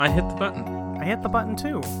I hit the button. I hit the button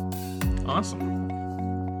too. Awesome.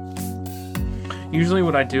 Usually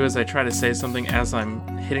what I do is I try to say something as I'm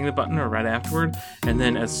hitting the button or right afterward, and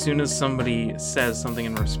then as soon as somebody says something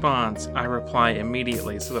in response, I reply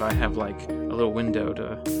immediately so that I have like a little window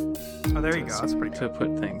to Oh, there you go. That's pretty to good.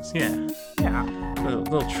 put things. Yeah. Yeah.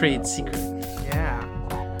 Little trade secret. Yeah.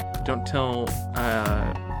 Don't tell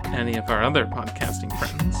any of our other podcasting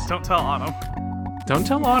friends. Don't tell Autumn. Don't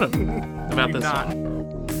tell Autumn about Do this not. one.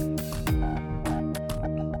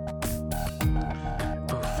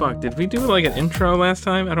 Oh fuck, did we do like an intro last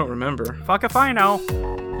time? I don't remember. Fuck if I know.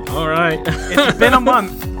 Alright. It's been a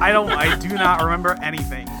month. I do not remember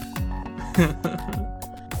anything.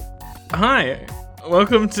 Hi,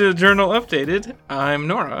 welcome to Journal Updated. I'm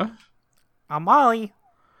Nora, I'm Molly.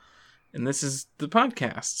 and this is the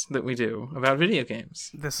podcast that we do about video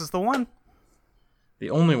games. This is the one. The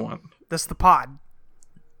only one. This is the pod.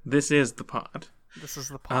 This is the pod. This is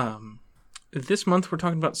the pod. This month we're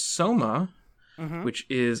talking about Soma, which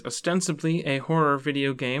is ostensibly a horror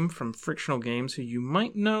video game from Frictional Games, who you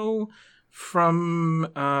might know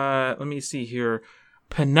from, let me see here,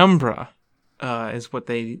 Penumbra is what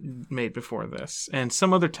they made before this, and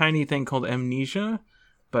some other tiny thing called Amnesia,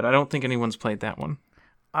 but I don't think anyone's played that one.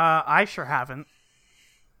 I sure haven't.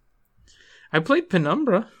 I played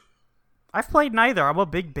Penumbra. I've played neither. I'm a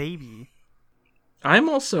big baby. I'm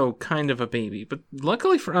also kind of a baby, but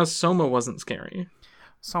luckily for us, Soma wasn't scary.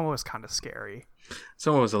 Soma was kind of scary.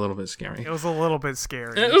 Soma was a little bit scary. It was a little bit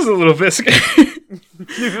scary. It was a little bit scary.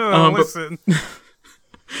 Listen.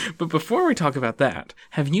 But before we talk about that,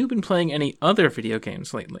 have you been playing any other video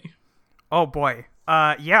games lately? Oh boy.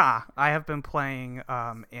 Yeah, I have been playing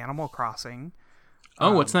Animal Crossing.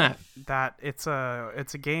 Oh, what's that? That it's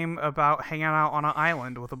a game about hanging out on an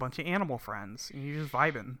island with a bunch of animal friends and you're just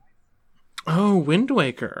vibing. Oh, Wind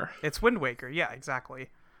Waker. It's Wind Waker, yeah, exactly.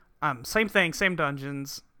 Same thing, same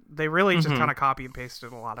dungeons. They really just kind of copy and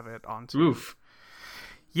pasted a lot of it onto. Oof.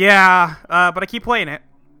 Yeah, but I keep playing it.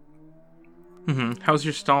 How's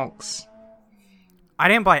your stalks? I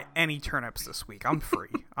didn't buy any turnips this week. I'm free.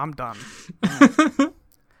 I'm done.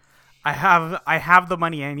 I have the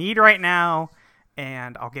money I need right now,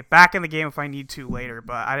 and I'll get back in the game if I need to later.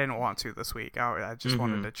 But I didn't want to this week. I just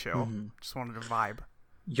wanted to chill. Just wanted to vibe.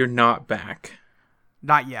 You're not back.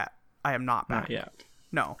 Not yet. I am not back. Not yet.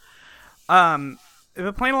 No. I've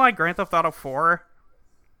been playing a lot of Grand Theft Auto 4.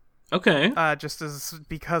 Okay. Just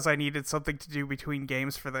because I needed something to do between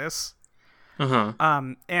games for this. Uh-huh.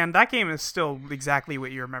 And that game is still exactly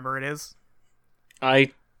what you remember it is.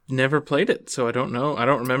 I never played it, so I don't know. I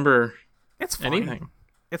don't remember It's fine. anything.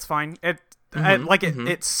 It's fine. It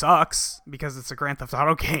sucks because it's a Grand Theft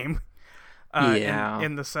Auto game. Yeah.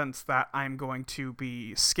 In the sense that I'm going to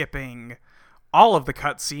be skipping all of the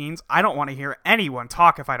cutscenes. I don't want to hear anyone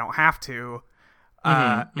talk if I don't have to.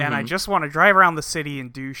 And I just want to drive around the city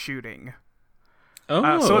and do shooting.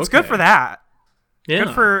 Oh, so it's good for that. Yeah.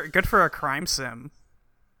 Good for a crime sim.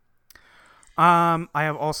 I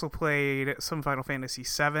have also played some Final Fantasy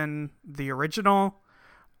VII, the original,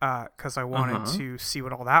 because I wanted to see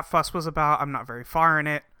what all that fuss was about. I'm not very far in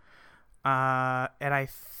it, and I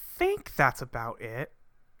think that's about it.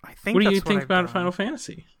 What do you think about Final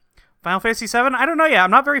Fantasy? Final Fantasy VII? I don't know yet.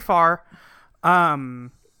 I'm not very far.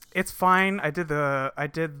 It's fine. I did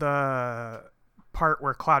the part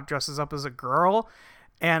where Cloud dresses up as a girl.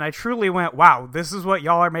 And I truly went, wow, this is what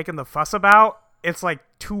y'all are making the fuss about? It's like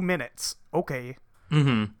 2 minutes. Okay.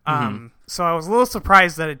 So I was a little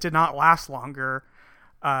surprised that it did not last longer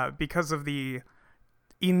because of the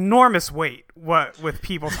enormous weight with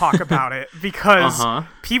people talk about it. Because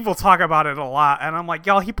people talk about it a lot. And I'm like,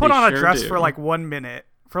 y'all, he put on a dress for like 1 minute.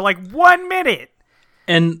 For like 1 minute!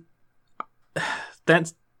 And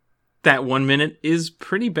that 1 minute is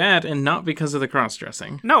pretty bad, and not because of the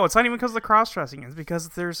cross-dressing. No, it's not even because of the cross-dressing. It's because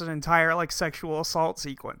there's an entire like sexual assault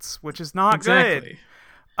sequence, which is not good.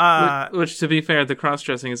 Which, to be fair, the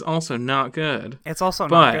cross-dressing is also not good. It's also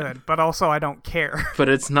not good, but also I don't care. But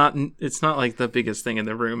it's not like the biggest thing in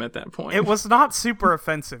the room at that point. It was not super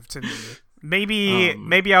offensive to me.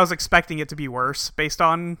 Maybe I was expecting it to be worse based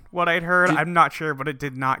on what I'd heard. I'm not sure, but it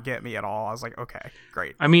did not get me at all. I was like, okay,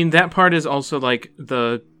 great. I mean, that part is also like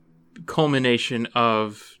the culmination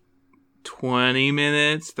of 20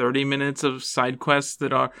 minutes, 30 minutes of side quests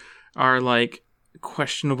that are like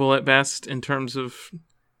questionable at best in terms of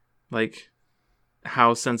like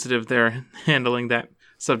how sensitive they're handling that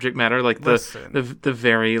subject matter. Like the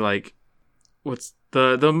very like what's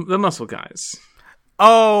the muscle guys.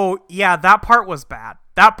 Oh yeah, that part was bad.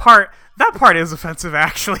 That part is offensive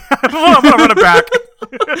actually. I'm gonna run it back.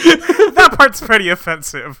 That part's pretty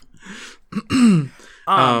offensive.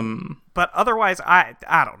 But otherwise, I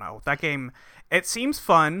don't know. That game, it seems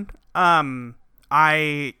fun.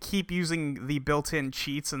 I keep using the built-in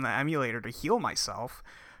cheats in the emulator to heal myself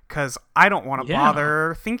because I don't want to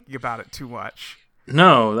bother thinking about it too much.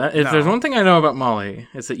 No, if there's one thing I know about Molly,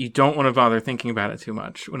 it's that you don't want to bother thinking about it too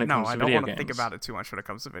much when it comes to video games. No, I don't want to think about it too much when it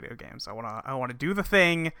comes to video games. I want to do the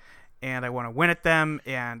thing, and I want to win at them,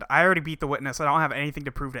 and I already beat The Witness. I don't have anything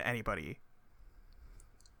to prove to anybody.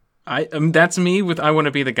 That's me with I Want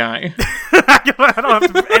to Be the Guy. I don't have to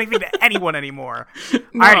prove anything to anyone anymore.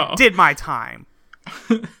 No. I already did my time.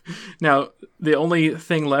 Now, the only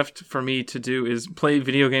thing left for me to do is play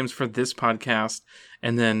video games for this podcast,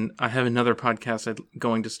 and then I have another podcast I'm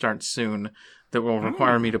going to start soon that will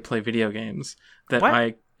require me to play video games that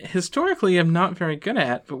I historically am not very good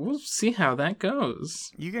at, but we'll see how that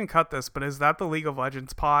goes. You can cut this, but is that the League of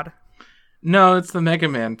Legends pod? No, it's the Mega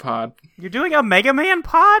Man pod. You're doing a Mega Man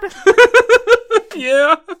pod?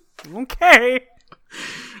 Yeah. Okay.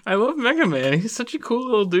 I love Mega Man. He's such a cool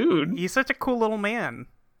little dude. He's such a cool little man.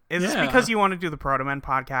 Is this because you want to do the Proto Men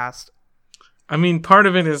podcast? I mean, part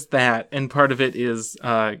of it is that, and part of it is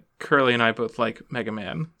Curly and I both like Mega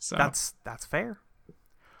Man. So that's fair.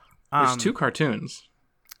 There's 2 cartoons.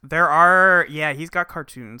 There are, he's got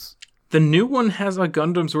cartoons. The new one has a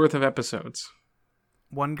Gundam's worth of episodes.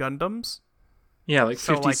 1 Gundam's? Yeah, like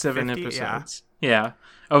 57 like 50, episodes. Yeah.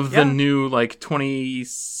 Of the new, like,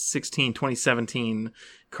 2016, 2017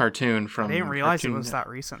 cartoon from I didn't realize Cartoon it was that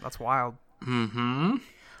recent. That's wild. Mm-hmm.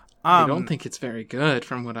 I don't think it's very good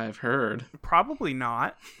from what I've heard. Probably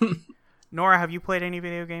not. Nora, have you played any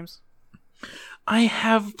video games? I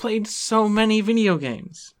have played so many video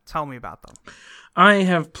games. Tell me about them. I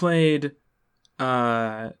have played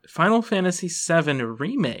Final Fantasy VII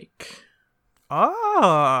Remake.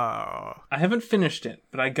 Oh. I haven't finished it,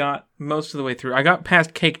 but I got most of the way through. I got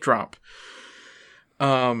past Cake Drop.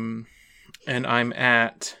 And I'm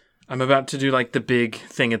about to do like the big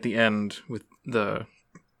thing at the end with the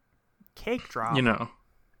Cake Drop.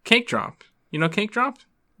 Cake Drop. You know Cake Drop?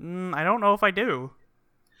 I don't know if I do.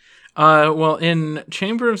 Well, in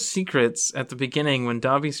Chamber of Secrets, at the beginning, when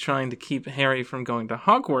Dobby's trying to keep Harry from going to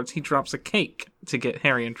Hogwarts, he drops a cake to get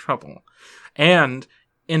Harry in trouble. And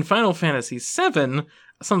in Final Fantasy VII,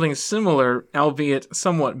 something similar, albeit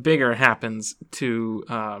somewhat bigger, happens to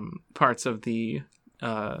parts of the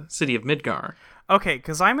city of Midgar. Okay,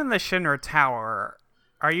 because I'm in the Shinra Tower.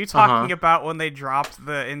 Are you talking about when they dropped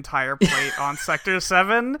the entire plate on Sector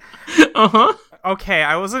 7? Uh-huh. Okay,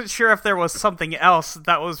 I wasn't sure if there was something else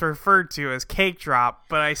that was referred to as Cake Drop,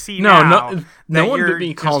 but I see now no one but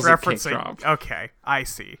me calls it Cake Drop. Okay, I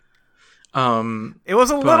see. It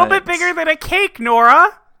was a little bit bigger than a cake,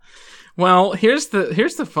 Nora. Well, here's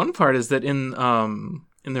the fun part is that in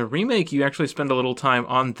the remake you actually spend a little time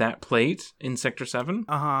on that plate in Sector 7.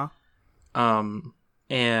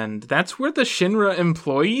 And that's where the Shinra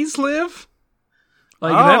employees live.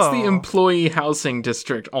 Like that's the employee housing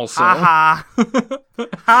district also.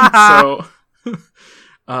 So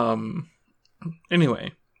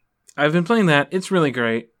anyway, I've been playing that. It's really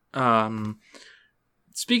great.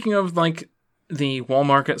 Speaking of like the Wall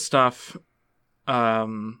Market stuff,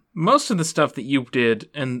 most of the stuff that you did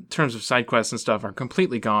in terms of side quests and stuff are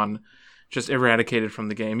completely gone, just eradicated from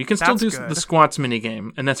the game. You can still do the squats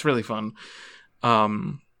minigame, and that's really fun. But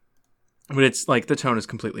it's like the tone is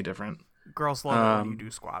completely different. Girls love it when you do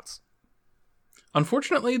squats.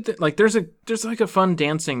 Unfortunately, there's like a fun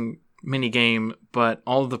dancing mini game, but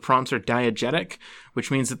all of the prompts are diegetic, which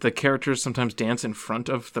means that the characters sometimes dance in front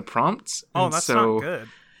of the prompts. Oh, that's not good.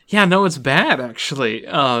 Yeah, no, it's bad actually.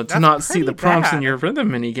 To not see the prompts in your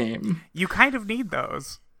rhythm mini game. You kind of need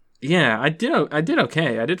those. Yeah, I did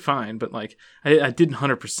okay. I did fine, but like I didn't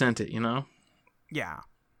 100% it, you know? Yeah.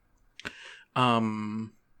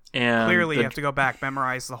 And clearly you have to go back,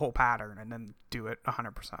 memorize the whole pattern, and then do it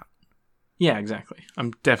 100%. Yeah, exactly.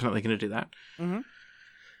 I'm definitely going to do that. Mm-hmm.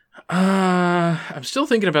 I'm still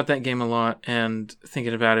thinking about that game a lot and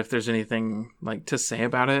thinking about if there's anything like to say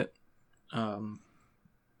about it.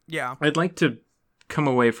 Yeah. I'd like to come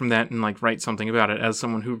away from that and like write something about it as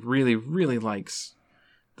someone who really, really likes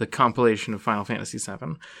the compilation of Final Fantasy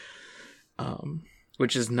VII,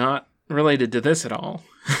 which is not related to this at all.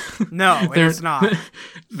 No, it's not.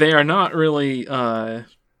 They are not really they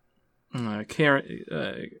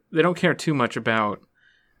don't care too much about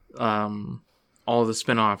all the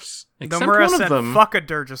spin-offs except Nomura one said, of them. Fuck a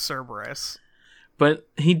Dirge of Cerberus. But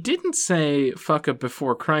he didn't say fuck a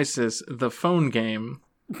Before Crisis, the phone game.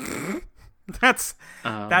 That's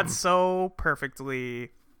so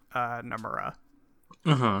perfectly Nomura.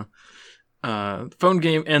 Phone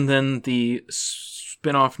game, and then the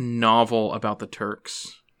spin-off novel about the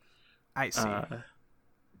Turks. I see.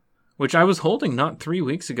 Which I was holding not 3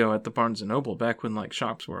 weeks ago at the Barnes & Noble, back when like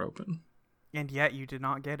shops were open. And yet you did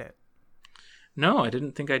not get it. No, I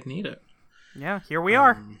didn't think I'd need it. Yeah, here we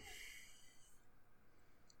are.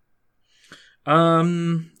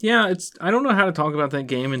 Yeah, I don't know how to talk about that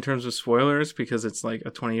game in terms of spoilers, because it's like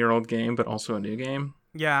a 20-year-old game, but also a new game.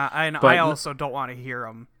 Yeah, and I also don't want to hear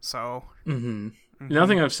them, so...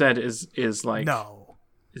 Nothing I've said is like... No.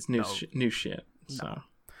 Is new shit, so... No.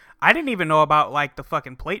 I didn't even know about like the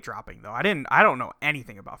fucking plate dropping though. I don't know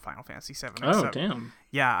anything about Final Fantasy VII. Oh damn.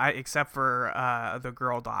 Yeah, except for the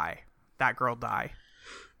girl die. That girl die.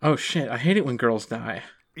 Oh shit! I hate it when girls die.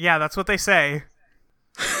 Yeah, that's what they say.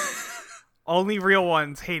 Only real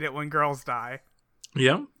ones hate it when girls die.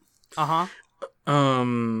 Yeah. Uh-huh.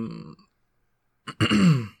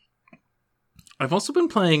 I've also been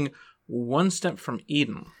playing One Step from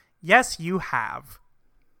Eden. Yes, you have.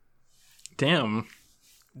 Damn.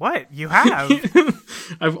 What? You have?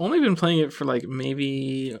 I've only been playing it for like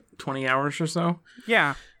maybe 20 hours or so.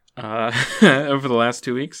 Yeah. Over the last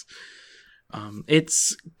 2 weeks.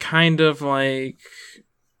 It's kind of like...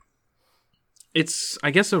 It's,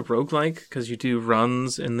 I guess, a roguelike, because you do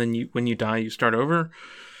runs, and then when you die, you start over.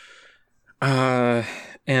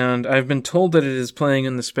 And I've been told that it is playing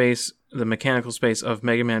in the mechanical space of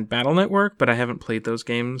Mega Man Battle Network, but I haven't played those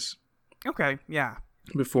games. Okay, yeah.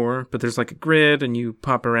 Before, but there's like a grid, and you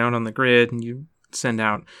pop around on the grid, and you send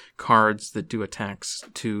out cards that do attacks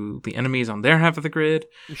to the enemies on their half of the grid.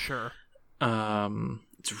 Sure.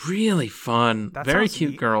 It's really fun. Very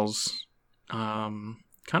cute girls.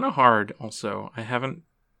 Kind of hard also. I haven't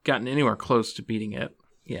gotten anywhere close to beating it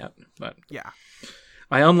yet, but yeah.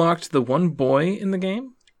 I unlocked the one boy in the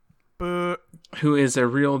game, who is a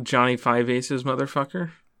real Johnny Five Aces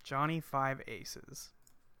motherfucker. Johnny Five Aces.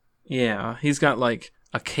 Yeah, he's got like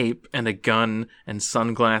a cape and a gun and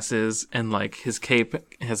sunglasses, and like his cape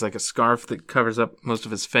has like a scarf that covers up most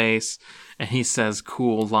of his face, and he says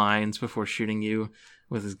cool lines before shooting you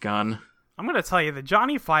with his gun. I'm gonna tell you, the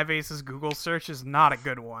Johnny Five Aces Google search is not a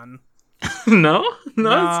good one. No, it's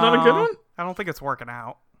not a good one. I don't think it's working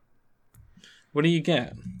out. What do you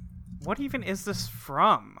get? What even is this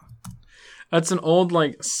from? That's an old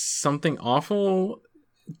like Something Awful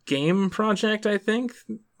game project, I think.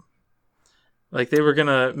 Like, they were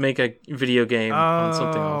gonna make a video game on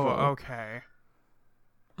Something Awful. Oh, okay.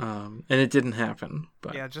 And it didn't happen.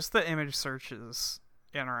 But yeah, just the image search is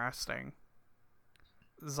interesting.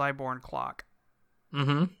 Zyborn Clock.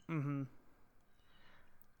 Okay,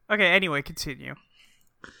 anyway, continue.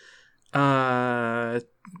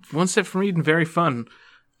 One Step from Eden, very fun.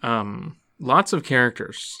 Lots of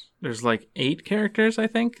characters. There's like 8 characters, I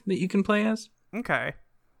think, that you can play as. Okay.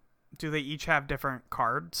 Do they each have different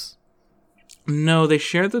cards? No, they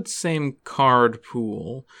share the same card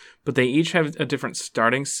pool, but they each have a different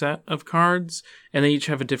starting set of cards, and they each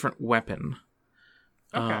have a different weapon.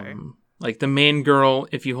 Okay. Like the main girl,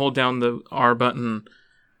 if you hold down the R button,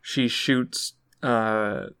 she shoots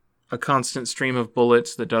a constant stream of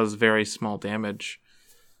bullets that does very small damage.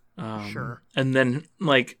 Sure. And then,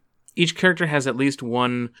 like, each character has at least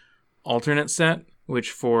one alternate set,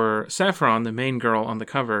 which for Saffron, the main girl on the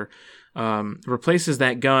cover, replaces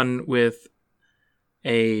that gun with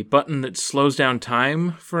a button that slows down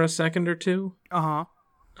time for a second or two.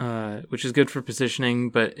 Which is good for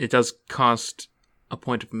positioning, but it does cost a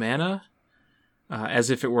point of mana, as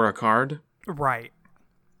if it were a card. Right.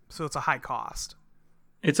 So it's a high cost.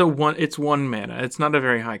 It's one mana. It's not a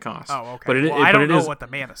very high cost. Oh, okay. But I don't know what the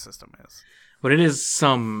mana system is. But it is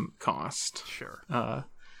some cost. Sure.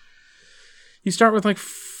 You start with like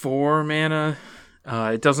 4 mana.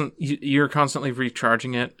 It doesn't. You're constantly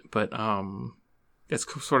recharging it, but it's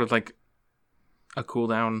sort of like a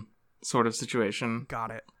cooldown sort of situation.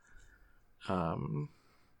 Got it.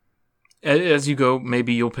 As you go,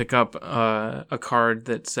 maybe you'll pick up a card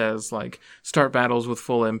that says like start battles with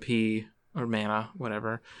full MP or mana,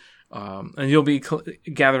 whatever, and you'll be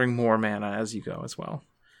gathering more mana as you go as well.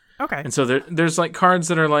 Okay. And so there's like cards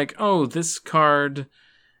that are like, oh, this card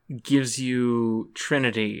gives you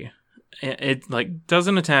Trinity. It like does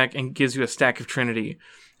an attack and gives you a stack of Trinity.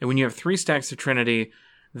 And when you have 3 stacks of Trinity,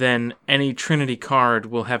 then any Trinity card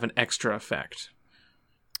will have an extra effect.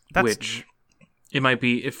 Which it might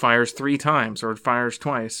be it fires 3 times, or it fires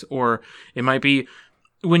twice, or it might be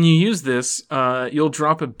when you use this, you'll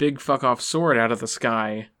drop a big fuck off sword out of the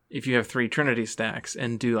sky if you have 3 Trinity stacks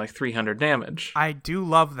and do like 300 damage. I do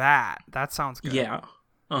love that. That sounds good. Yeah.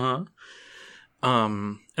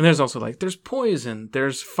 And there's also like there's poison,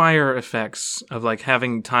 there's fire effects of like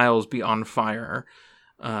having tiles be on fire.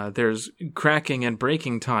 There's cracking and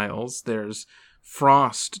breaking tiles. There's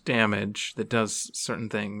frost damage that does certain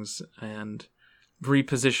things, and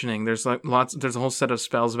repositioning. There's like there's a whole set of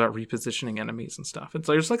spells about repositioning enemies and stuff.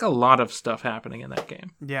 There's like a lot of stuff happening in that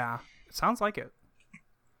game. Yeah, it sounds like it.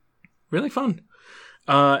 Really fun.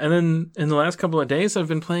 And then in the last couple of days, I've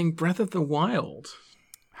been playing Breath of the Wild.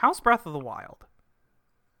 How's Breath of the Wild?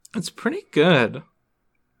 It's pretty good.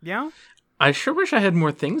 Yeah? I sure wish I had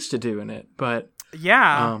more things to do in it, but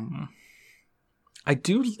yeah, I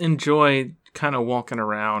do enjoy kind of walking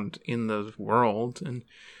around in the world, and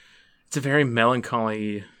it's a very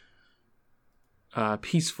melancholy,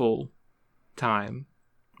 peaceful time.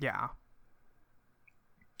 Yeah.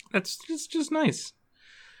 That's just nice.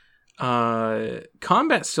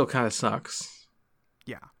 Combat still kind of sucks.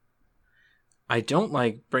 Yeah. I don't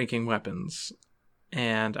like breaking weapons,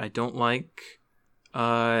 and I don't like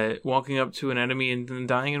walking up to an enemy and then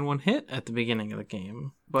dying in one hit at the beginning of the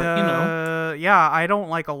game. But, yeah, I don't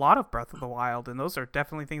like a lot of Breath of the Wild, and those are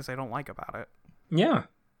definitely things I don't like about it. Yeah.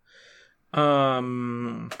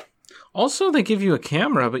 Also, they give you a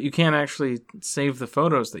camera, but you can't actually save the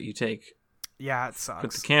photos that you take Yeah, it sucks.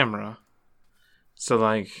 with the camera. So,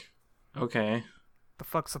 like, okay. The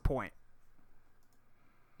fuck's the point?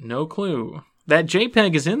 No clue. That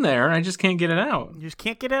JPEG is in there, I just can't get it out. You just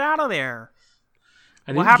can't get it out of there.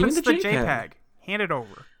 I What didn't happens give to me the JPEG? Hand it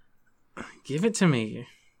over. Give it to me.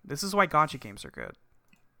 This is why gacha games are good.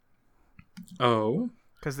 Oh.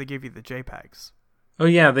 Because they give you the JPEGs. Oh,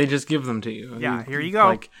 yeah, they just give them to you. Yeah, here you go.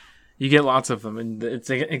 Like, you get lots of them, and it's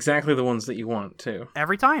exactly the ones that you want, too.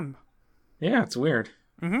 Every time. Yeah, it's weird.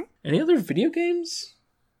 Mm-hmm. Any other video games?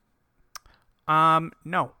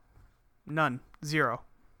 No. None. Zero.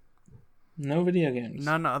 No video games.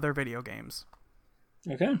 None other video games.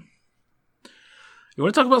 Okay. You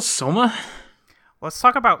want to talk about Soma? Let's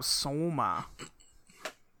talk about Soma.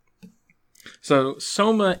 So,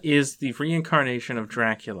 Soma is the reincarnation of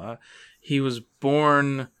Dracula. He was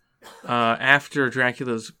born after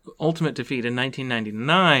Dracula's ultimate defeat in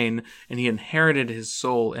 1999, and he inherited his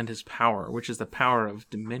soul and his power, which is the power of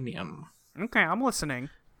Dominion. Okay, I'm listening.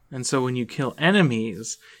 And so when you kill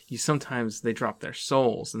enemies, sometimes they drop their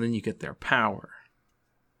souls, and then you get their power.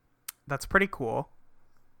 That's pretty cool.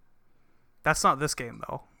 That's not this game,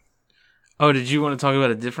 though. Oh, did you want to talk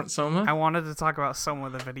about a different Soma? I wanted to talk about Soma,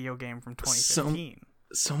 the video game from 2015.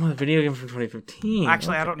 Soma, the video game from 2015.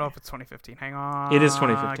 Actually, okay. I don't know if it's 2015. Hang on. It is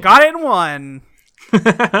 2015. Got it in one.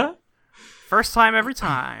 First time, every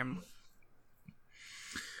time.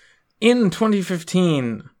 In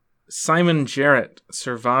 2015, Simon Jarrett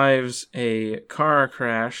survives a car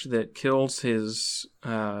crash that kills his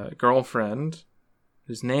girlfriend,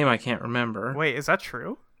 whose name I can't remember. Wait, is that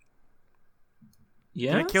true?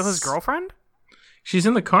 Yes. Did it kill his girlfriend? She's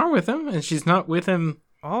in the car with him, and she's not with him.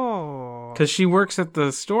 Oh. Because she works at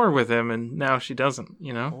the store with him, and now she doesn't,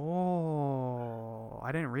 you know? Oh.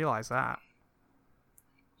 I didn't realize that.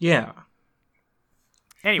 Yeah.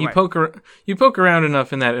 Anyway. You poke around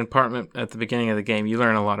enough in that apartment at the beginning of the game, you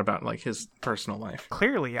learn a lot about, like, his personal life.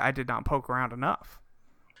 Clearly, I did not poke around enough.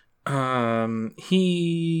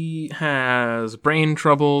 He has brain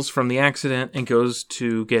troubles from the accident and goes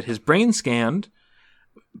to get his brain scanned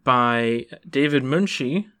by David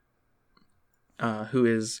Munshi, who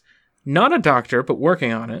is not a doctor, but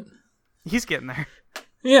working on it. He's getting there.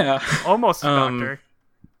 Yeah. Almost a doctor.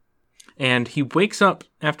 And he wakes up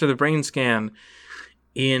after the brain scan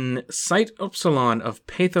in Site Upsilon of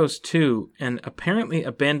Pathos 2, an apparently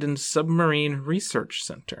abandoned submarine research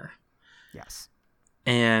center. Yes.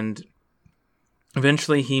 And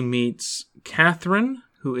eventually he meets Catherine,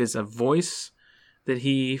 who is a voice that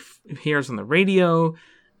he hears on the radio,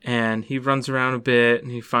 and he runs around a bit,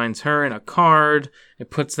 and he finds her in a card, and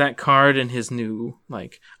puts that card in his new,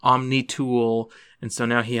 like, Omni tool, and so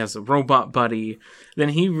now he has a robot buddy. Then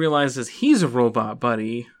he realizes he's a robot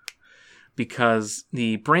buddy because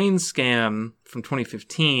the brain scan from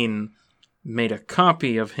 2015 made a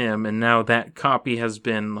copy of him, and now that copy has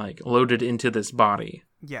been, like, loaded into this body.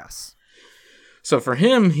 Yes. So for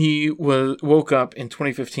him, he woke up in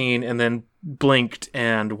 2015 and then blinked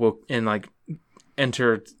and woke and, like,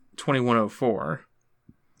 entered 2104.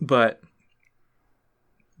 But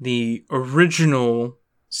the original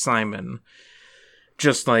Simon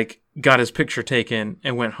just, like, got his picture taken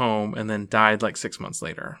and went home and then died, like, 6 months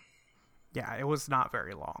later. Yeah, it was not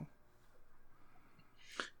very long.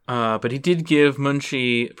 But he did give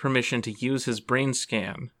Munshi permission to use his brain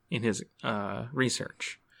scan in his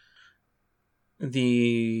research.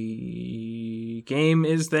 The game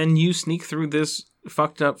is then you sneak through this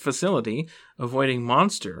fucked up facility, avoiding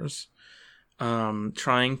monsters.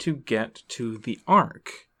 trying to get to the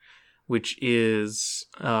Ark, which is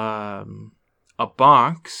a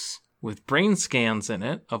box with brain scans in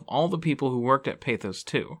it of all the people who worked at Pathos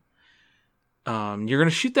 2. You're going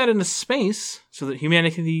to shoot that into space so that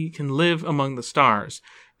humanity can live among the stars,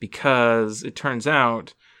 because it turns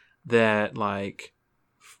out that, like,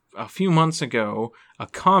 a few months ago, a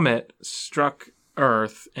comet struck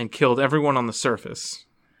Earth and killed everyone on the surface.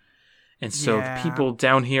 And so the people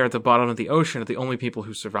down here at the bottom of the ocean are the only people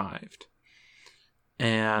who survived.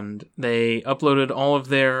 And they uploaded all of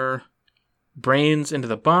their brains into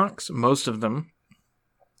the box, most of them,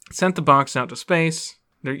 sent the box out to space.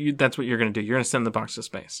 That's what you're going to do. You're going to send the box to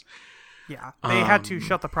space. Yeah, they had to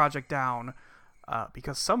shut the project down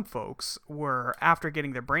because some folks were, after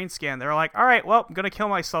getting their brain scan, they were like, all right, well, I'm going to kill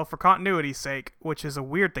myself for continuity's sake, which is a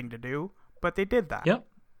weird thing to do, but they did that. Yep.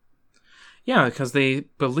 Yeah, because they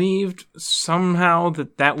believed somehow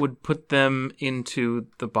that would put them into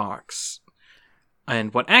the box.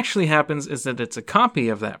 And what actually happens is that it's a copy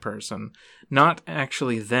of that person, not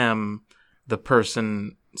actually them, the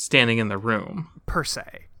person standing in the room. Per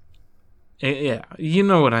se. Yeah, you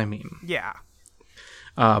know what I mean. Yeah.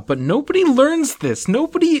 But nobody learns this.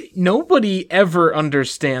 Nobody ever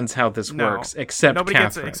understands how this works except nobody Catherine.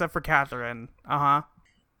 Gets it except for Catherine. Uh-huh.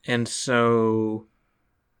 And so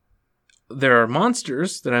there are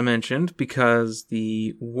monsters that I mentioned because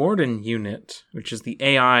the Warden unit, which is the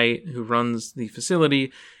AI who runs the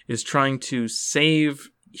facility, is trying to save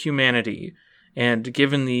humanity. And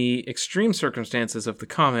given the extreme circumstances of the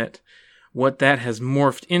comet, what that has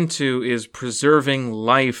morphed into is preserving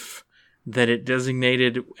life that it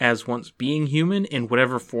designated as once being human in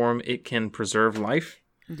whatever form it can preserve life.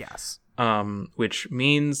 Yes. Which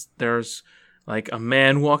means there's like a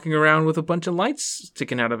man walking around with a bunch of lights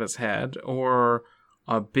sticking out of his head, or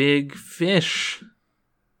a big fish.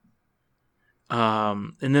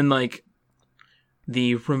 And then like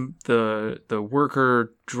the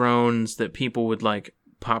worker drones that people would like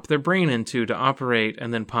pop their brain into to operate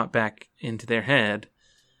and then pop back into their head,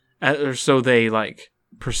 or so they like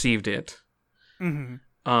perceived it.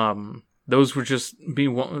 Mm-hmm. Those would just be,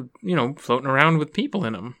 floating around with people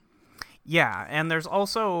in them. Yeah, and there's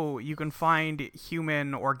also, you can find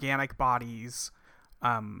human organic bodies,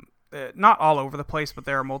 not all over the place, but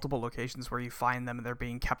there are multiple locations where you find them and they're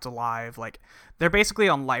being kept alive. Like, they're basically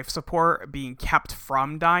on life support, being kept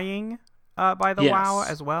from dying by the WoW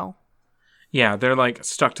as well. Yeah, they're like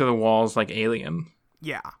stuck to the walls like Alien.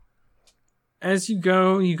 Yeah. As you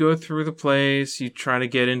go through the place, you try to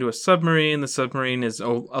get into a submarine. The submarine is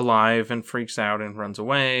alive and freaks out and runs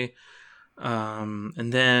away.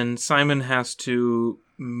 And then Simon has to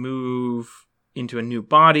move into a new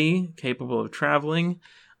body capable of traveling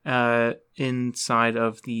inside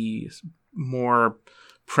of the more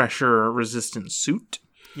pressure-resistant suit.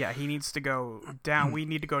 Yeah, he needs to go down. We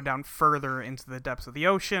need to go down further into the depths of the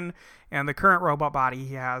ocean, and the current robot body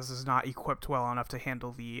he has is not equipped well enough to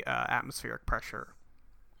handle the atmospheric pressure.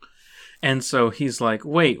 And so he's like,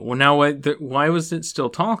 wait, well now why was it still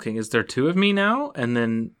talking? Is there two of me now? And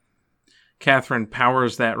then Catherine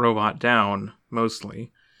powers that robot down,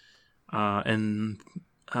 mostly. She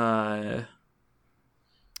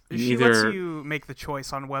lets you make the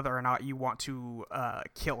choice on whether or not you want to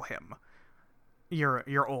kill him.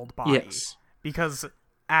 Your old body. Yes. Because,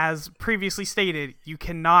 as previously stated, you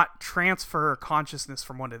cannot transfer consciousness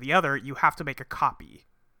from one to the other. You have to make a copy.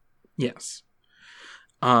 Yes.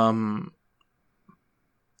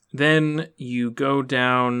 Then you go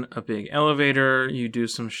down a big elevator. You do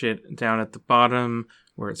some shit down at the bottom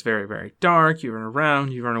where it's very, very dark. You run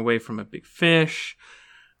around. You run away from a big fish.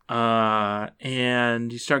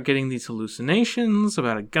 And you start getting these hallucinations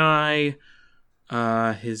about a guy.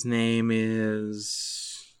 His name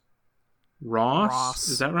is Ross.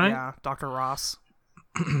 Is that right? Yeah, Dr. Ross.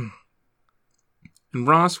 And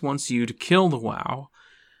Ross wants you to kill the WoW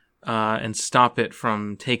and stop it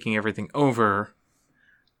from taking everything over.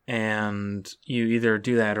 And you either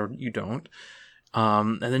do that or you don't.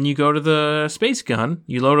 And then you go to the space gun.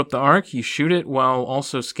 You load up the Ark. You shoot it while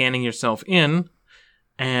also scanning yourself in.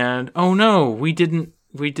 And, oh no, it didn't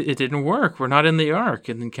work. We're not in the Ark.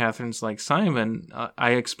 And then Catherine's like, Simon,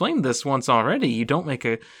 I explained this once already. You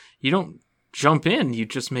don't jump in. You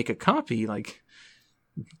just make a copy. Like,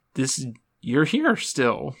 this, you're here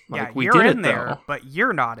still. Like, yeah, we you're did in it, there, though. but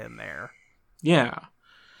you're not in there. Yeah.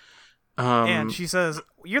 And she says,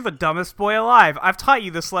 you're the dumbest boy alive. I've taught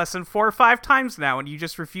you this lesson 4 or 5 times now, and you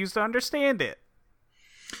just refuse to understand it.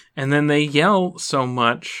 And then they yell so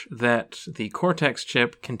much that the Cortex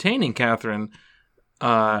chip containing Catherine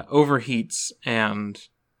overheats and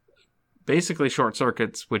basically short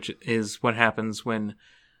circuits, which is what happens when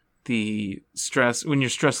your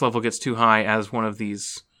stress level gets too high as one of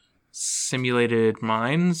these simulated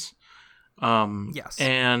mines. Yes.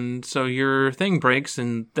 And so your thing breaks,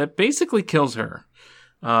 and that basically kills her,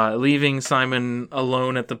 leaving Simon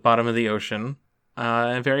alone at the bottom of the ocean.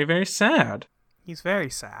 Very, very sad. He's very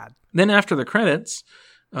sad. Then after the credits,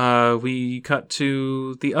 we cut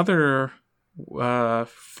to the other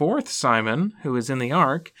fourth Simon, who is in the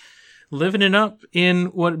Ark, living it up in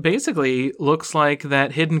what basically looks like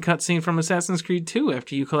that hidden cutscene from Assassin's Creed 2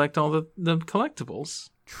 after you collect all the collectibles.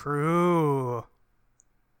 True.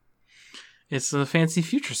 It's a fancy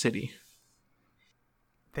future city.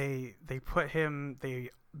 They put him...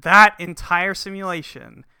 That entire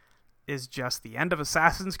simulation is just the end of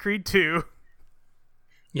Assassin's Creed 2.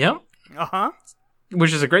 Yep. Uh-huh.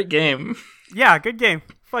 Which is a great game. Yeah, good game.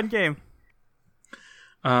 Fun game.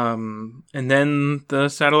 And then the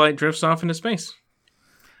satellite drifts off into space.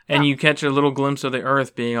 And you catch a little glimpse of the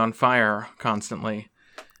Earth being on fire constantly.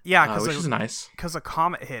 Yeah, which is nice. Because a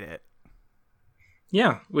comet hit it.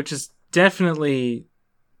 Yeah, which is definitely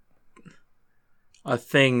a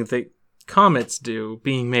thing that comets do,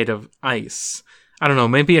 being made of ice. I don't know,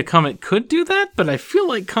 maybe a comet could do that, but I feel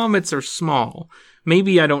like comets are small.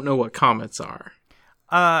 Maybe I don't know what comets are.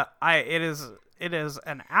 It is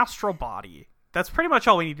an astral body. That's pretty much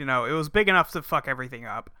all we need to know. It was big enough to fuck everything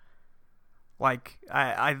up. Like,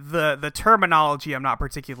 the terminology I'm not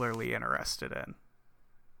particularly interested in.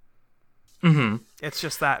 Mm-hmm. It's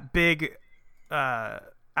just that big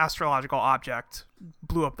astrological object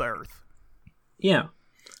blew up the Earth. Yeah.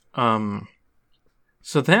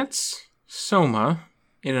 So that's Soma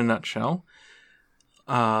in a nutshell.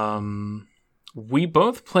 We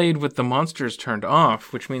both played with the monsters turned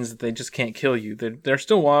off, which means that they just can't kill you. They're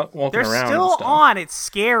still walking around. They're still on. It's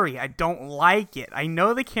scary. I don't like it. I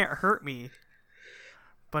know they can't hurt me,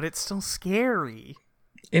 but it's still scary.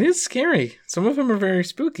 It is scary. Some of them are very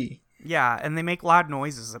spooky. Yeah, and they make loud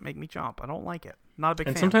noises that make me jump. I don't like it. Not a big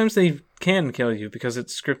fan. And sometimes they can kill you because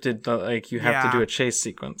it's scripted. Like you have to do a chase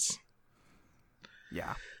sequence.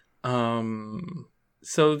 Yeah.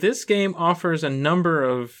 So this game offers a number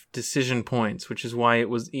of decision points, which is why it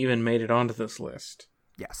was even made it onto this list.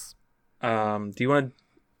 Yes. Do you want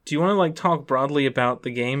to like talk broadly about the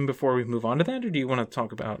game before we move on to that, or do you want to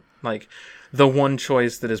talk about like the one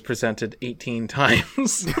choice that is presented 18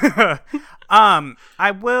 times? I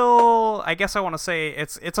guess I want to say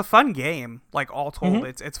it's a fun game. Like all told,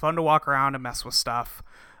 Mm-hmm. it's fun to walk around and mess with stuff.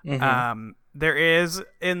 Mm-hmm. There is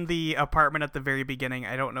in the apartment at the very beginning,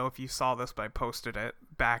 I don't know if you saw this, but I posted it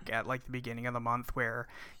back at like the beginning of the month, where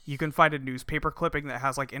you can find a newspaper clipping that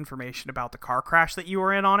has like information about the car crash that you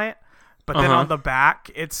were in on it. But then on the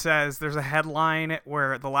back, it says there's a headline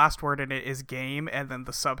where the last word in it is game, and then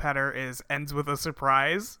the subheader is ends with a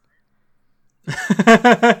surprise,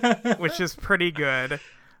 which is pretty good.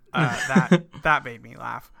 That made me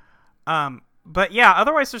laugh. But yeah,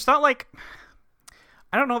 otherwise there's not like,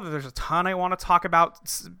 I don't know that there's a ton I want to talk about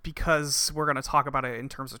because we're going to talk about it in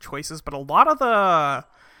terms of choices, but a lot of the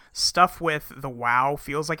stuff with the WoW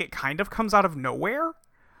feels like it kind of comes out of nowhere.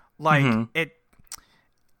 Like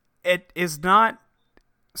it is not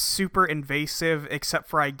super invasive, except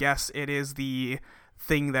for, I guess, it is the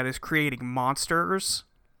thing that is creating monsters.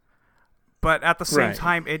 But at the same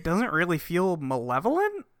time, it doesn't really feel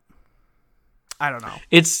malevolent. I don't know.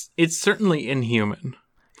 It's certainly inhuman.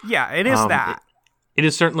 Yeah, it is that. It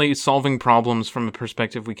is certainly solving problems from a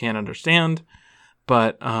perspective we can't understand,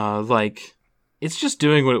 but like it's just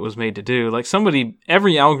doing what it was made to do. Like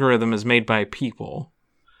every algorithm is made by people.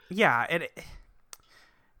 Yeah,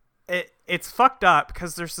 it's fucked up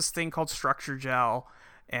because there's this thing called structure gel,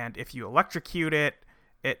 and if you electrocute it,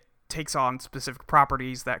 it takes on specific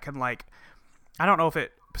properties that can, like, I don't know if I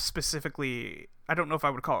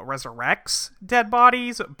would call it resurrects dead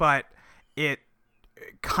bodies, but it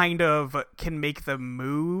kind of can make them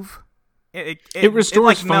move. It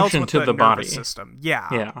restores like function to the body system.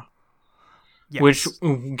 Yeah. Yes. Which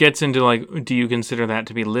gets into like, do you consider that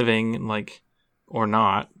to be living, like, or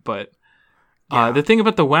not? But the thing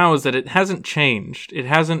about the WoW is that it hasn't changed. It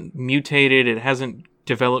hasn't mutated. It hasn't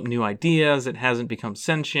developed new ideas. It hasn't become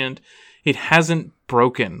sentient. It hasn't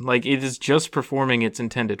broken. Like, it is just performing its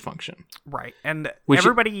intended function. Right. And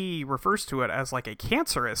everybody refers to it as like a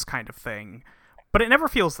cancerous kind of thing, but it never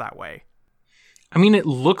feels that way. I mean, it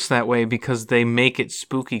looks that way because they make it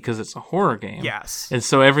spooky because it's a horror game. Yes. And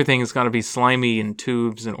so everything's got to be slimy and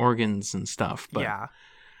tubes and organs and stuff. But, yeah.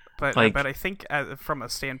 But I think from a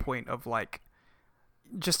standpoint of, like,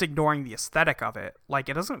 just ignoring the aesthetic of it, like,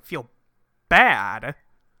 it doesn't feel bad.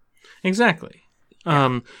 Exactly.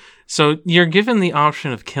 So you're given the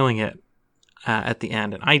option of killing it at the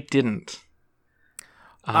end, and I didn't.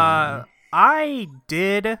 I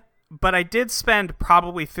did, but I did spend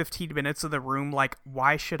probably 15 minutes in the room like,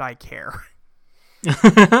 why should I care?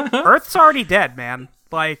 Earth's already dead, man.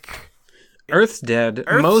 Like, Earth's dead.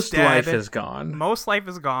 Most life is gone. Most life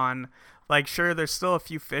is gone. Like, sure, there's still a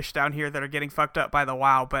few fish down here that are getting fucked up by the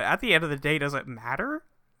WoW, but at the end of the day, does it matter?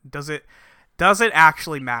 Does it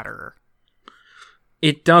actually matter?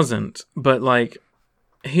 It doesn't, but like,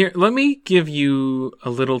 here, let me give you a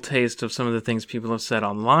little taste of some of the things people have said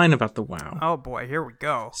online about the WoW. Oh boy, here we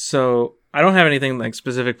go. So, I don't have anything like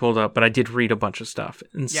specific pulled up, but I did read a bunch of stuff.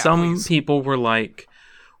 And some people were like,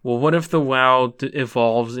 well, what if the WoW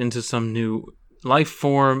evolves into some new life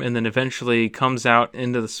form and then eventually comes out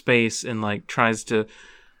into the space and like tries to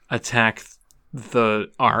attack the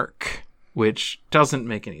Ark? Which doesn't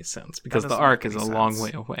make any sense because the Ark is a long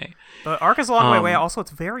way away. The Ark is a long way away. Also,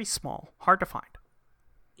 it's very small. Hard to find.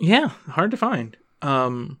 Yeah, hard to find.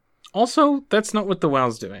 Also, that's not what the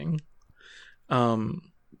WoW's doing.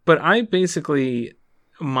 But I basically,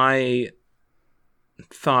 my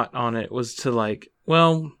thought on it was to like,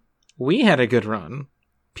 well, we had a good run.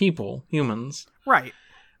 People, humans. Right.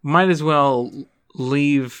 Might as well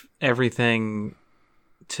leave everything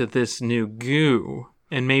to this new goo.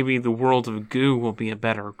 And maybe the world of goo will be a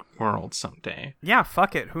better world someday. Yeah,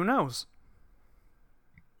 fuck it. Who knows?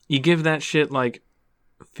 You give that shit like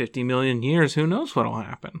 50 million years, who knows what'll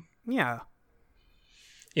happen? Yeah.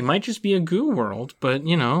 It might just be a goo world, but,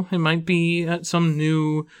 you know, it might be some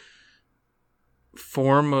new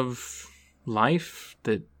form of life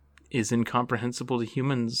that is incomprehensible to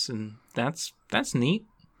humans, and that's neat.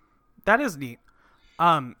 That is neat.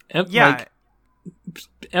 Like,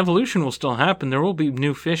 evolution will still happen. There will be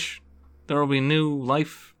new fish. There will be new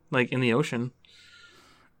life, like, in the ocean.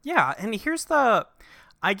 Yeah, and here's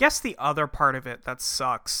I guess the other part of it that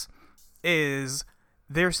sucks is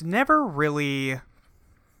there's never really...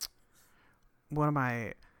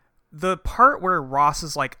 The part where Ross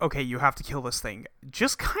is like, okay, you have to kill this thing,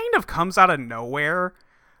 just kind of comes out of nowhere.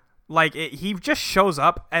 Like, he just shows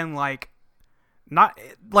up and, like, not...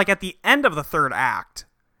 Like, at the end of the third act,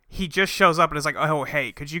 he just shows up and is like, oh,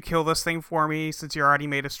 hey, could you kill this thing for me since you already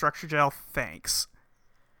made a structure gel? Thanks.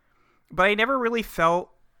 But I never really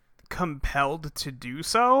felt compelled to do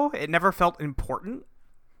so. It never felt important.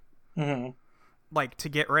 Mm-hmm. Like, to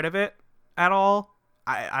get rid of it at all.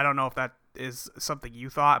 I don't know if that is something you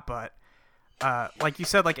thought, but like you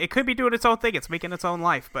said, like, it could be doing its own thing. It's making its own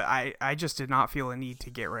life, but I just did not feel a need to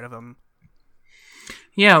get rid of him.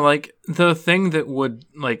 Yeah, like, the thing that would,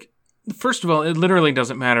 like, first of all, it literally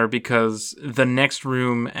doesn't matter because the next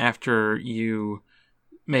room after you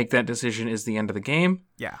make that decision is the end of the game.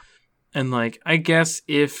 Yeah. And, like, I guess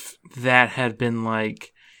if that had been,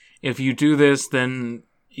 like, if you do this, then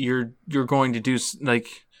you're going to do,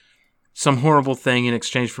 like, some horrible thing in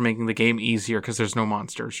exchange for making the game easier because there's no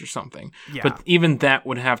monsters or something. Yeah. But even that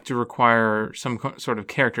would have to require some sort of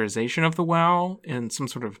characterization of the WoW and some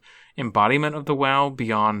sort of embodiment of the WoW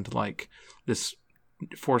beyond, like, this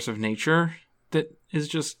force of nature that is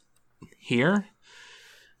just here.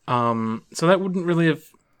 So that wouldn't really have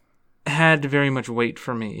had very much weight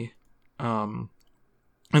for me. And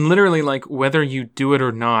literally, like, whether you do it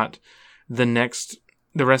or not, the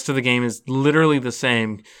rest of the game is literally the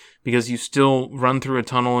same because you still run through a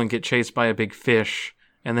tunnel and get chased by a big fish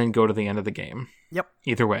and then go to the end of the game. Yep.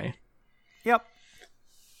 Either way. Yep.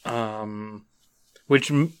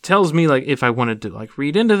 Which tells me, like, if I wanted to, like,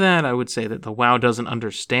 read into that, I would say that the WoW doesn't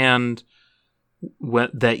understand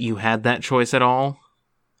that you had that choice at all.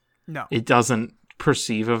 No. It doesn't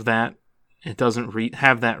perceive of that. It doesn't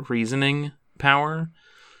have that reasoning power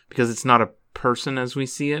because it's not a person as we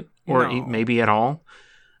see it, or maybe at all.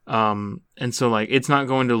 And so, like, it's not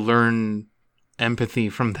going to learn empathy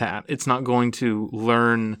from that. It's not going to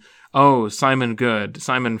learn, oh, Simon good,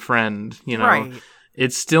 Simon friend, you know. Right.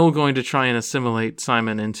 It's still going to try and assimilate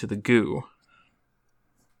Simon into the goo.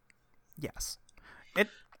 Yes.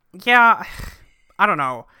 I don't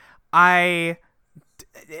know. It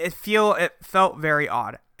felt very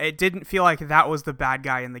odd. It didn't feel like that was the bad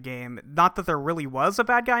guy in the game. Not that there really was a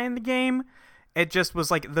bad guy in the game. It just was,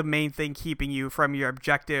 like, the main thing keeping you from your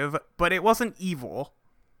objective, but it wasn't evil.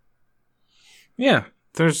 Yeah,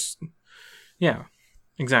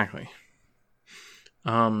 exactly.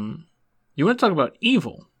 You want to talk about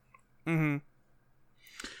evil? Mm-hmm.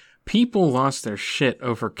 People lost their shit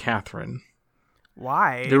over Catherine.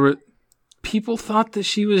 Why? People thought that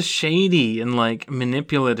she was shady and, like,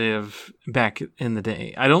 manipulative back in the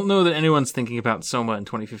day. I don't know that anyone's thinking about Soma in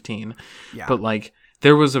 2015. Yeah. But, like,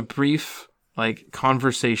 there was a brief like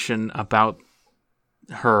conversation about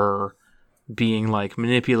her being like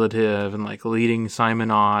manipulative and like leading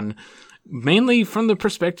Simon on, mainly from the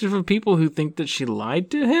perspective of people who think that she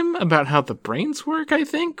lied to him about how the brains work, I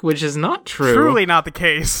think, which is not true. Truly not the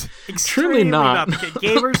case. Truly not. The case.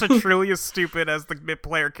 Gamers are truly as stupid as the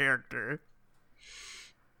mid-player character.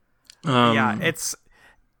 Yeah, it's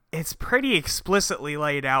pretty explicitly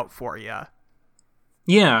laid out for you.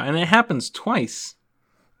 Yeah, and it happens twice.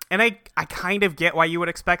 And I kind of get why you would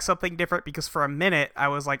expect something different, because for a minute I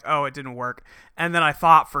was like, oh, it didn't work. And then I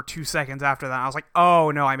thought for 2 seconds after that, I was like,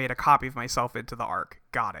 oh no, I made a copy of myself into the Ark.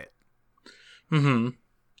 Got it.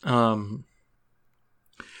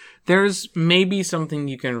 There's maybe something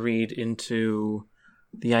you can read into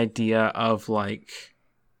the idea of like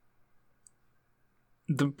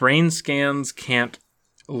the brain scans can't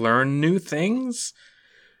learn new things,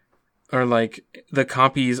 or like the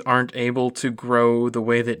copies aren't able to grow the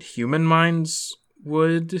way that human minds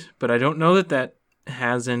would, but I don't know that that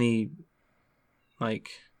has any like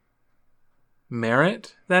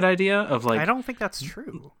merit, that idea of like, I don't think that's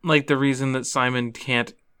true. like the reason that Simon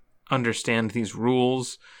can't understand these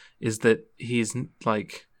rules is that he's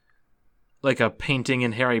like a painting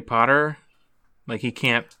in Harry Potter, like he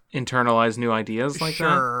can't internalize new ideas like that.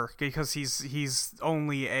 Sure, because he's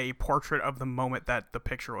only a portrait of the moment that the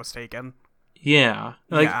picture was taken. Yeah,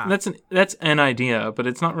 like that's an idea, but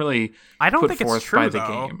it's not really. I don't put think forth it's true by though.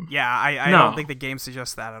 the game. Yeah, I No. don't think the game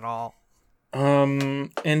suggests that at all.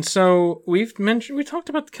 And so we talked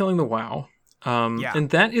about killing the WoW. Yeah. And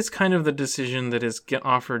that is kind of the decision that is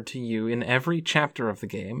offered to you in every chapter of the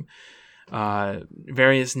game.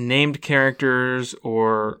 Various named characters,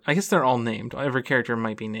 or I guess they're all named. Every character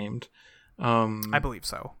might be named. I believe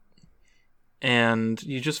so. And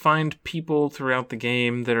you just find people throughout the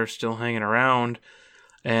game that are still hanging around,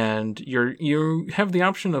 and you have the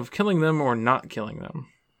option of killing them or not killing them.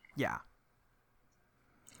 Yeah.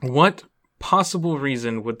 What possible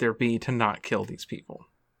reason would there be to not kill these people?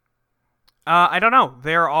 I don't know.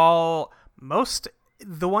 They're all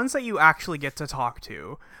the ones that you actually get to talk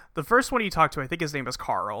to. The first one you talk to, I think his name is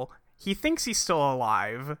Carl. He thinks he's still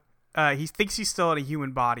alive. He thinks he's still in a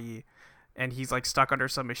human body, and he's like stuck under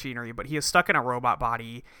some machinery, but he is stuck in a robot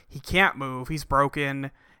body. He can't move. He's broken,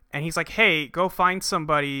 and he's like, "Hey, go find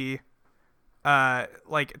somebody,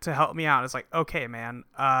 like to help me out." It's like, "Okay, man.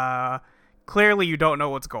 Clearly you don't know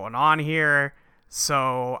what's going on here,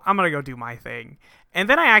 so I'm gonna go do my thing." And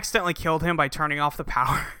then I accidentally killed him by turning off the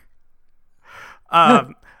power.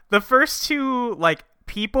 The first two like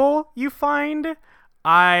people you find,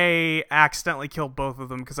 I accidentally killed both of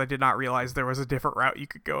them because I did not realize there was a different route you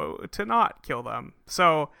could go to not kill them.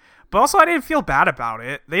 So, but also I didn't feel bad about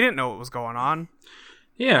it. They didn't know what was going on.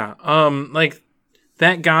 Yeah, like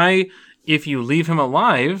that guy, if you leave him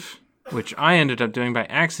alive, which I ended up doing by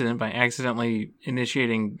accidentally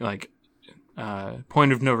initiating like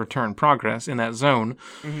point of no return progress in that zone.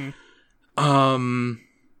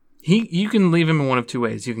 You can leave him in one of two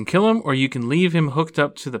ways. You can kill him, or you can leave him hooked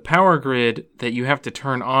up to the power grid that you have to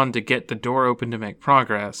turn on to get the door open to make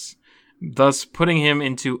progress, thus putting him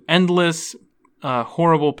into endless,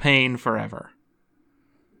 horrible pain forever.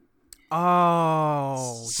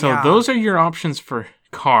 Oh, so yeah. Those are your options for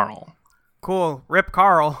Carl. Cool. Rip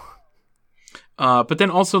Carl. But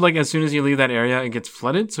then also, like, as soon as you leave that area, it gets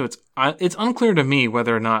flooded, so it's unclear to me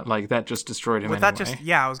whether or not, like, that just destroyed him Would anyway. that just,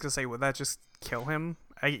 I was gonna say, would that just kill him?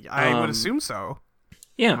 I would assume so.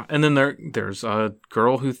 Yeah, and then there's a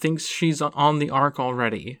girl who thinks she's on the Ark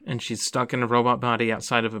already, and she's stuck in a robot body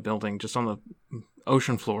outside of a building, just on the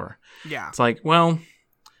ocean floor. Yeah. It's like, well,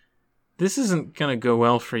 this isn't gonna go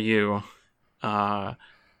well for you.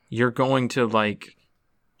 You're going to, like,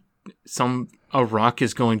 a rock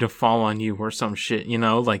is going to fall on you or some shit, you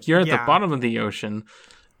know? Like, you're at the bottom of the ocean.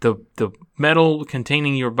 The metal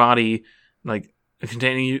containing your body, like,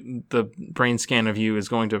 containing the brain scan of you, is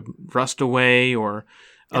going to rust away or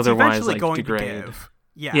it's otherwise, like, going degrade. To give.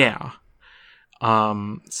 Yeah.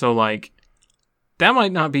 Yeah. So, like, that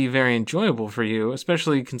might not be very enjoyable for you,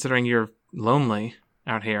 especially considering you're lonely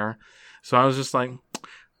out here. So I was just like, I'm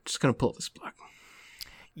just going to pull this plug.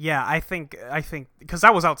 Yeah, I think because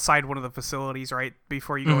that was outside one of the facilities, right?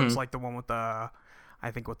 Before you go into like the one with the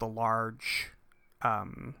large,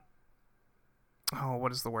 what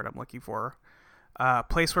is the word I'm looking for?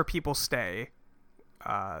 Place where people stay.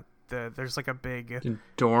 There's like a big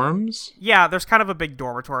dorms. Yeah, there's kind of a big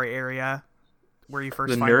dormitory area where you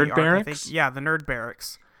first find nerd the Ark, barracks. I think. Yeah, the nerd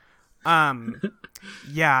barracks.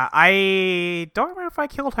 Yeah, I don't remember if I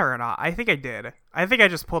killed her or not. I think I did. I think I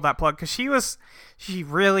just pulled that plug because she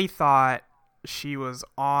really thought she was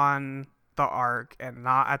on the Ark and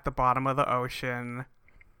not at the bottom of the ocean.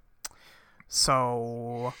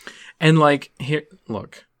 So, and like here,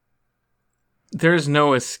 look, there's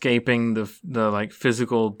no escaping the like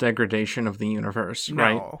physical degradation of the universe,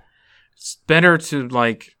 right? no. It's better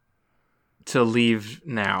to leave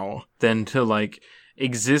now than to like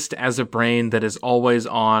exist as a brain that is always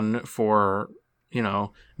on for, you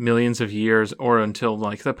know, millions of years, or until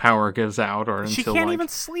like the power gives out, or until She can't like, even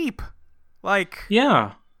sleep. Like,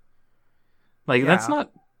 yeah, like Yeah.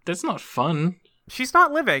 that's not fun. she's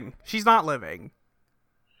not living. She's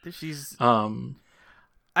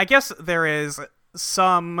I guess there is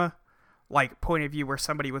some like point of view where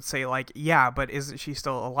somebody would say like, yeah, but isn't she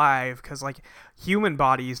still alive? Because like human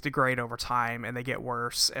bodies degrade over time and they get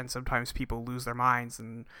worse, and sometimes people lose their minds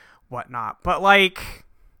and whatnot. But like,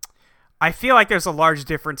 I feel like there's a large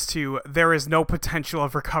difference to there is no potential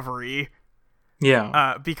of recovery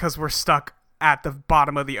because we're stuck at the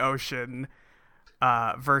bottom of the ocean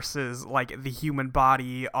versus like the human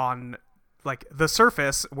body on like the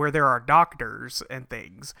surface where there are doctors and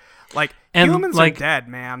things. Like, And, humans like, are dead,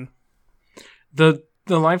 man. The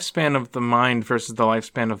lifespan of the mind versus the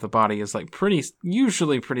lifespan of the body is like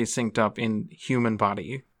usually pretty synced up in human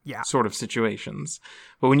body Yeah. sort of situations.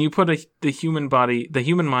 But when you put the human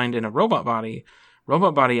mind in a robot body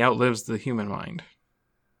outlives the human mind.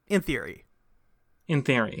 In theory. In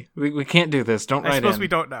theory. We can't do this. Don't I write suppose in. we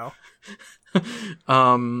don't know.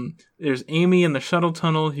 There's Amy in the shuttle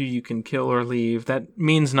tunnel who you can kill or leave. That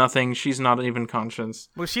means nothing. She's not even conscious.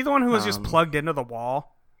 Was she the one who was just plugged into the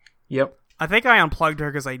wall? Yep. I think I unplugged her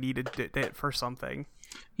because I needed it for something.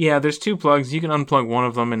 Yeah, there's 2 plugs. You can unplug one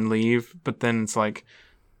of them and leave, but then it's like,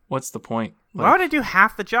 what's the point? Like, Why would I do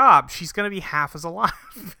half the job? She's going to be half as alive.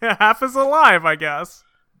 Half as alive, I guess.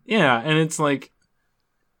 yeah, and it's like,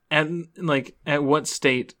 at what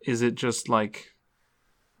state is it just like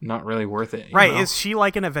not really worth it? you Right, know? is she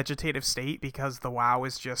like in a vegetative state because the WoW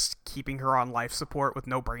is just keeping her on life support with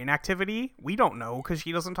no brain activity? We don't know because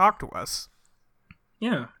she doesn't talk to us.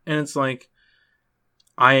 Yeah, and it's like,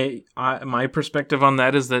 I my perspective on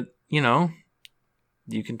that is that, you know,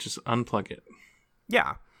 you can just unplug it.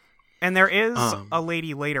 Yeah. And there is a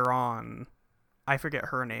lady later on, I forget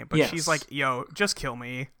her name, but Yes. she's like, yo, just kill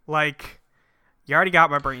me. Like, you already got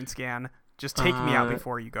my brain scan. Just take me out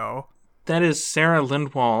before you go. That is Sarah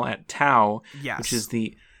Lindwall at Tau, Yes. which is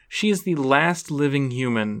she is the last living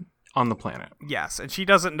human on the planet. Yes, and she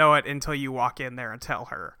doesn't know it until you walk in there and tell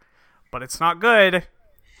her. But it's not good.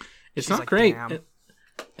 It's She's not like, great. "Damn."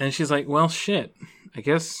 And she's like, well, shit. I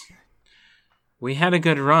guess we had a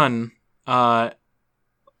good run.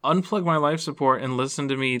 Unplug my life support and listen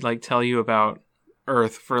to me like tell you about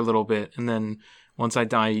Earth for a little bit, and then once I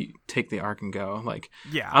die, you take the Ark and go. Like,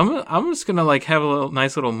 Yeah. I'm just gonna like have a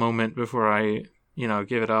nice little moment before I, you know,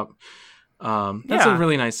 give it up. That's Yeah. a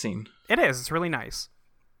really nice scene. It is. It's really nice.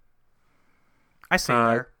 I stayed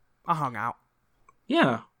there. I hung out.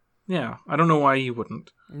 Yeah. I don't know why you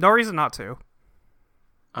wouldn't. No reason not to.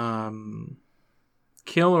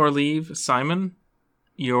 Kill or leave Simon,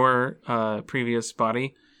 your previous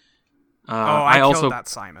body. I also killed that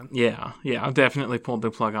Simon. Yeah, I've definitely pulled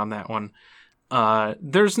the plug on that one.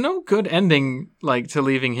 There's no good ending like to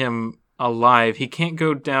leaving him alive. He can't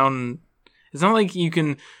go down. It's not like you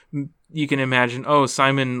can imagine. Oh,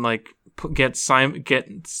 Simon like gets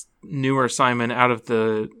newer Simon out of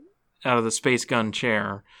the space gun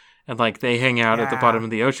chair, and like they hang out at the Yeah. bottom of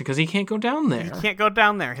the ocean because he can't go down there. He can't go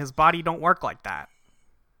down there. His body don't work like that.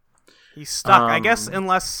 He's stuck. I guess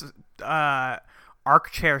unless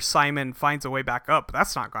Arc Chair Simon finds a way back up. But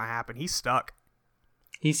that's not going to happen. He's stuck.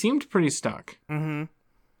 He seemed pretty stuck. Mm-hmm.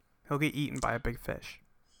 He'll get eaten by a big fish.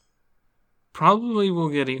 Probably will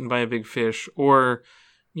get eaten by a big fish, or,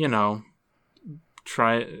 you know,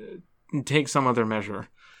 take some other measure.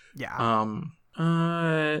 Yeah.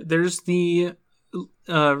 There's the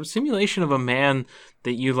simulation of a man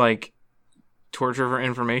that you like torture for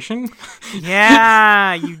information.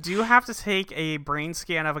 Yeah, you do have to take a brain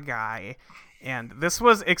scan of a guy, and this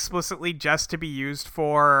was explicitly just to be used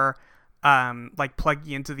for like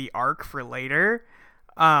plugging into the Ark for later.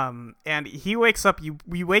 And he wakes up,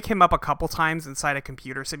 we wake him up a couple times inside a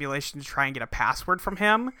computer simulation to try and get a password from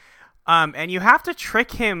him. And you have to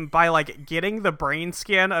trick him by like getting the brain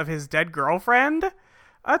scan of his dead girlfriend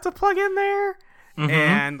to plug in there. Mm-hmm.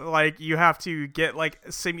 And like you have to get like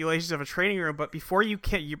simulations of a training room, but before you're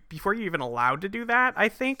even allowed to do that, I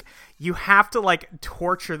think you have to like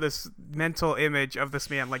torture this mental image of this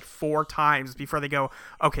man like 4 times before they go,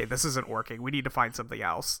 okay, this isn't working, we need to find something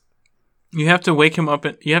else. You have to wake him up,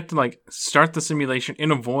 and you have to like start the simulation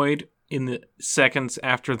in a void in the seconds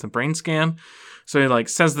after the brain scan. So he like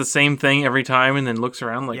says the same thing every time and then looks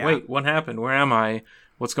around like, wait, what happened? Where am I?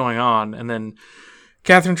 What's going on? And then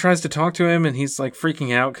Catherine tries to talk to him and he's like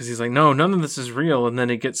freaking out because he's like, no, none of this is real. And then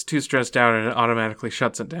he gets too stressed out and it automatically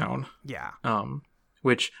shuts it down. Yeah.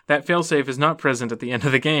 Which that failsafe is not present at the end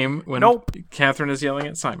of the game when Catherine is yelling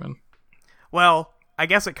at Simon. Well, I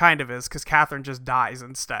guess it kind of is because Catherine just dies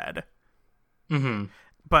instead. Mm-hmm.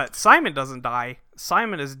 But Simon doesn't die.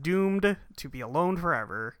 Simon is doomed to be alone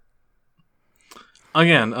forever.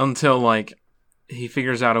 Again, until like he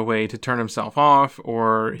figures out a way to turn himself off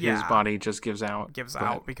or his body just gives out. Gives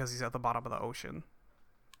out because he's at the bottom of the ocean.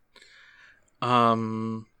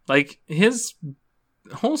 Like his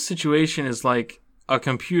whole situation is like a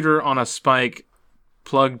computer on a spike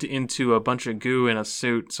plugged into a bunch of goo in a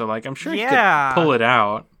suit. So like I'm sure he could pull it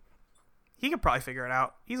out. He could probably figure it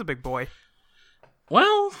out. He's a big boy.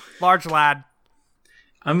 Well, large lad.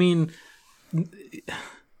 I mean,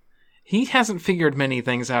 he hasn't figured many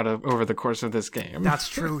things out over the course of this game. That's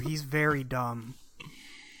true. He's very dumb.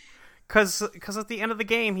 Because at the end of the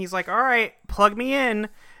game, he's like, all right, plug me in.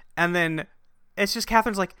 And then it's just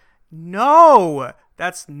Catherine's like, no,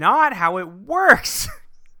 that's not how it works.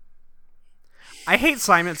 I hate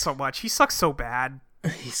Simon so much. He sucks so bad.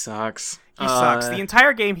 He sucks. He sucks. The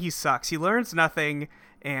entire game, he sucks. He learns nothing.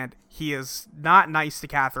 And he is not nice to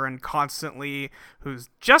Catherine constantly, who's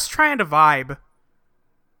just trying to vibe.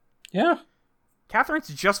 Yeah. Catherine's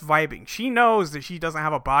just vibing. She knows that she doesn't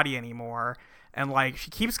have a body anymore. And, like,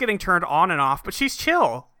 she keeps getting turned on and off, but she's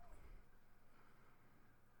chill.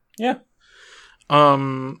 Yeah.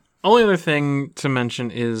 Only other thing to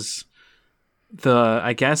mention is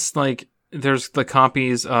I guess, like, there's the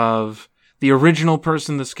copies of the original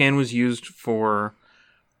person the scan was used for.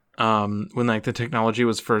 When like the technology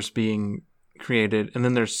was first being created, and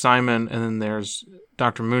then there's Simon, and then there's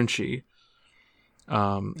Dr. Munshi,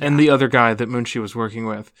 and the other guy that Munshi was working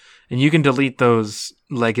with, and you can delete those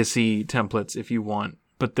legacy templates if you want,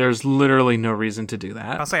 but there's literally no reason to do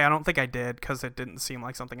that. I'll say I don't think I did because it didn't seem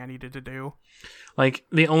like something I needed to do. Like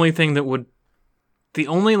the only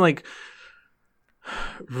like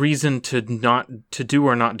reason to do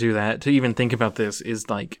or not do that, to even think about this,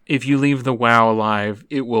 is like if you leave the WoW alive,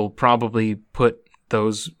 it will probably put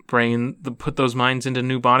those minds into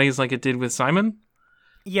new bodies like it did with Simon.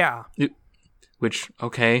 Yeah.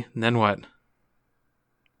 Okay, and then what?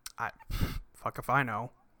 Fuck if I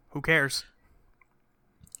know. Who cares?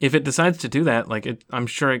 If it decides to do that, like I'm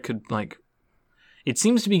sure it could. Like, it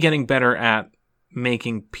seems to be getting better at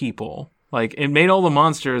making people. Like, it made all the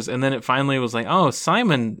monsters, and then it finally was like, oh,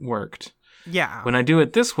 Simon worked. Yeah. When I do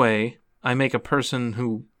it this way, I make a person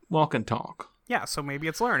who walk and talk. Yeah, so maybe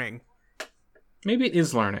it's learning. Maybe it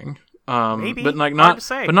is learning. Maybe. But like hard not to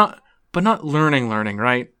say. but not learning,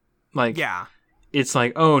 right? Like, yeah. It's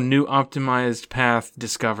like, oh, new optimized path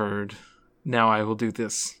discovered. Now I will do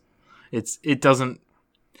this. It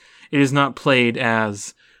is not played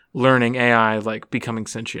as learning AI, like becoming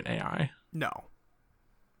sentient AI. No.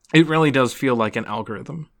 It really does feel like an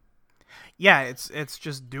algorithm. Yeah, it's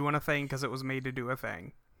just doing a thing because it was made to do a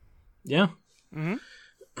thing. Yeah. Mm-hmm.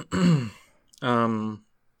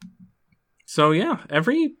 So yeah,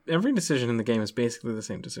 every decision in the game is basically the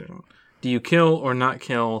same decision. Do you kill or not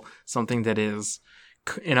kill something that is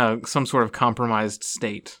in some sort of compromised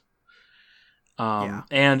state?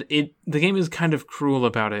 And the game is kind of cruel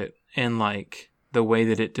about it, and like the way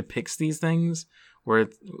that it depicts these things, where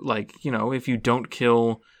it's like, you know, if you don't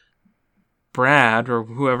kill Brad or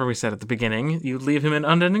whoever we said at the beginning, you leave him in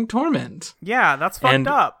unending torment. Yeah, that's fucked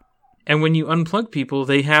up. And when you unplug people,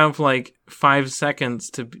 they have like 5 seconds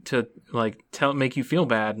to like make you feel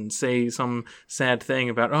bad and say some sad thing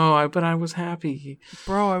about, but I was happy,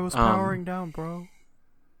 bro. I was powering down, bro.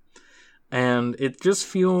 And it just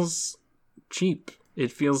feels cheap.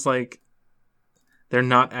 It feels like they're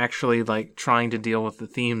not actually like trying to deal with the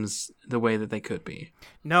themes the way that they could be.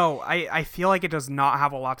 No, I feel like it does not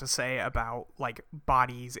have a lot to say about like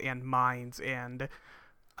bodies and minds and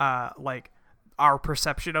like our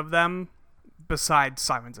perception of them besides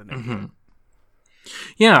Simon's and mm-hmm.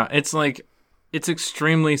 Yeah, it's like it's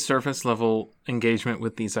extremely surface level engagement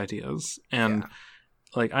with these ideas. And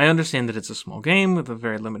like I understand that it's a small game with a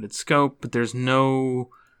very limited scope, but there's no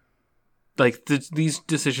like these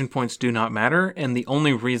decision points do not matter, and the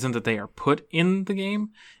only reason that they are put in the game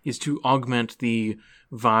is to augment the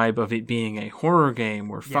vibe of it being a horror game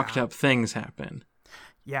where fucked up things happen.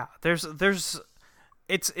 Yeah, there's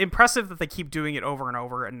it's impressive that they keep doing it over and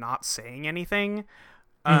over and not saying anything.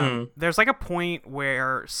 There's like a point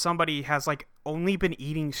where somebody has like only been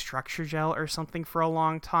eating structure gel or something for a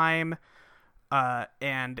long time,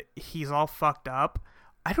 and he's all fucked up.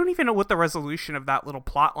 I don't even know what the resolution of that little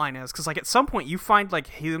plot line is, because like at some point you find like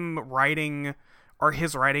him writing or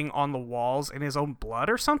his writing on the walls in his own blood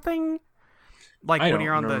or something. Like when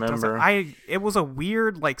you're on the desert. It was a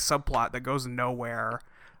weird like subplot that goes nowhere.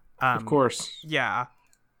 Of course. Yeah.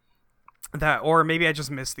 That, or maybe I just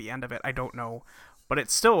missed the end of it. I don't know, but it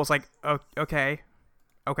still was like, oh, okay,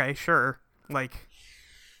 sure. Like,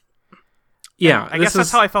 yeah, I guess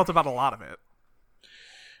that's how I felt about a lot of it.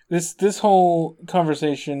 This whole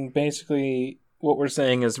conversation, basically, what we're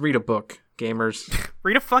saying is read a book, gamers.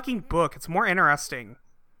 Read a fucking book. It's more interesting.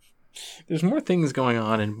 There's more things going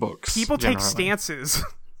on in books. People generally. take stances.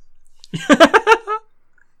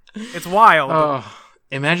 It's wild. Oh,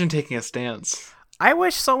 imagine taking a stance. I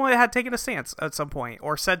wish someone had taken a stance at some point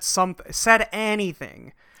or said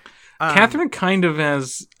anything. Catherine kind of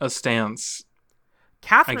has a stance.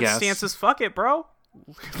 Catherine's stance is fuck it, bro.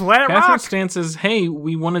 Let it rock. Catherine's stance is, hey,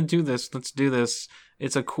 we want to do this. Let's do this.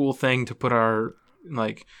 It's a cool thing to put our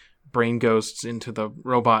like brain ghosts into the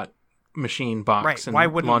robot machine box right. and Why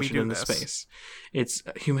wouldn't launch we it do into this? space. It's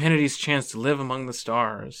humanity's chance to live among the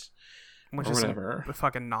stars. Which or is whatever.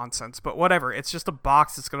 Fucking nonsense. But whatever. It's just a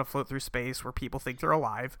box that's going to float through space where people think they're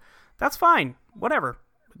alive. That's fine. Whatever.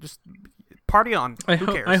 Just party on. Who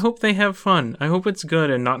cares? I hope they have fun. I hope it's good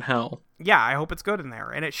and not hell. Yeah, I hope it's good in there.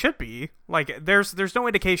 And it should be. Like, there's no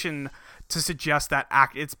indication to suggest that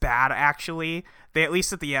it's bad, actually. They, at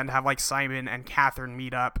least at the end, have, like, Simon and Catherine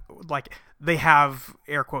meet up. Like, they have,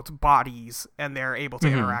 air quotes, bodies, and they're able to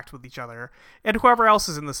interact with each other. And whoever else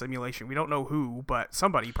is in the simulation. We don't know who, but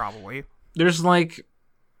somebody probably. There's, like,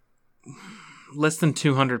 less than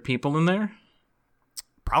 200 people in there.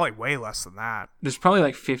 Probably way less than that. There's probably,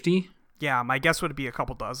 like, 50. Yeah, my guess would be a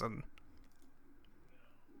couple dozen.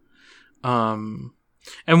 And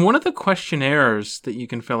one of the questionnaires that you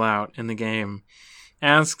can fill out in the game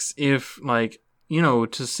asks if, like, you know,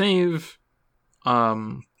 to save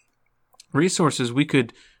resources, we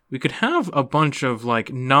could have a bunch of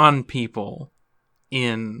like non-people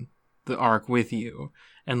in the Ark with you,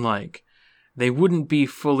 and like they wouldn't be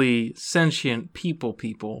fully sentient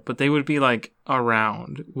people, but they would be like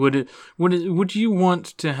around. Would you want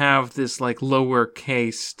to have this like lower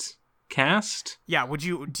cased cast? Yeah,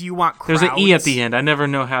 do you want crowds? There's an E at the end. I never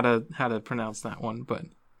know how to pronounce that one, but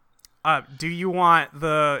do you want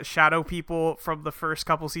the shadow people from the first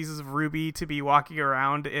couple seasons of RWBY to be walking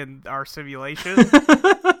around in our simulation?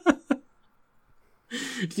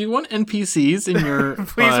 Do you want NPCs in your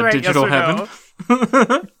digital yes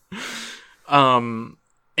heaven? No?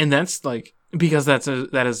 And that's like because this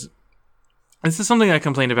is something I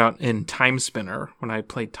complained about in Time Spinner when I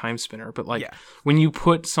played Time Spinner, but like when you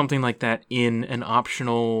put something like that in an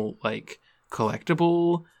optional like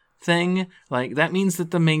collectible thing, like that means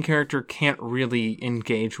that the main character can't really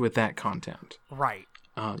engage with that content. Right.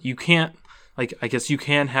 You can't, like, I guess you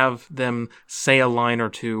can have them say a line or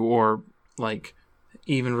two or like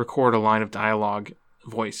even record a line of dialogue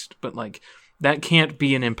voiced, but like that can't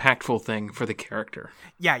be an impactful thing for the character.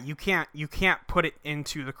 Yeah, you can't put it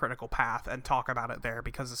into the critical path and talk about it there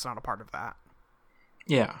because it's not a part of that.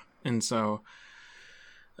 Yeah. And so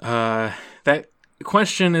that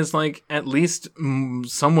question is like at least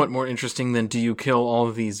somewhat more interesting than do you kill all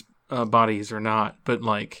of these bodies or not, but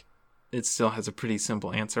like it still has a pretty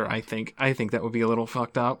simple answer. I think that would be a little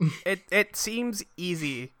fucked up. It seems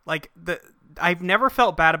easy. Like I've never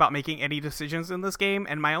felt bad about making any decisions in this game,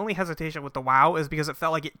 and my only hesitation with the WoW is because it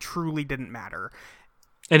felt like it truly didn't matter.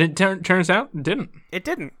 And it turns out it didn't. It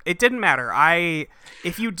didn't matter.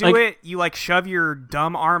 If you do it, you like shove your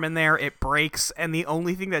dumb arm in there, it breaks, and the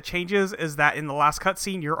only thing that changes is that in the last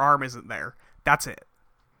cutscene, your arm isn't there. That's it.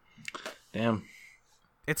 Damn.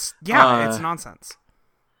 It's nonsense.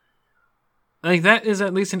 Like, that is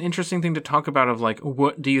at least an interesting thing to talk about of, like,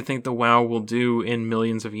 what do you think the WoW will do in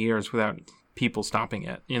millions of years without people stopping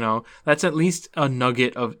it, you know? That's at least a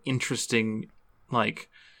nugget of interesting, like,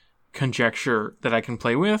 conjecture that I can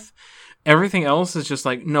play with. Everything else is just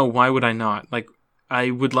like, no, why would I not? Like,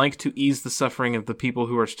 I would like to ease the suffering of the people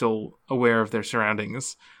who are still aware of their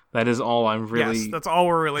surroundings. That is all I'm really... Yes, that's all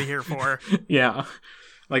we're really here for. Yeah.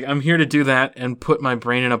 Like, I'm here to do that and put my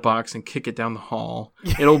brain in a box and kick it down the hall.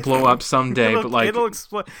 It'll blow up someday, but like... It'll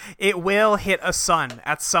explode. It will hit a sun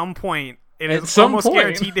at some point. It is almost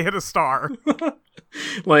guaranteed to hit a star.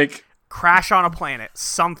 Like... Crash on a planet.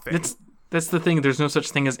 Something. That's the thing. There's no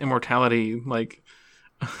such thing as immortality. Like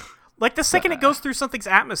the second it goes through something's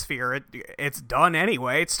atmosphere, it's done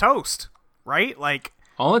anyway. It's toast, right? Like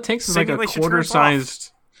all it takes is like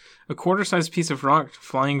a a quarter-sized piece of rock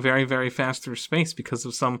flying very, very fast through space because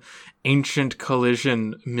of some ancient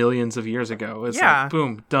collision millions of years ago. It's like,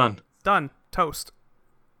 boom, done. Done. Toast.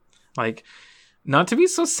 Like, not to be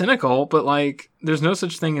so cynical, but like, there's no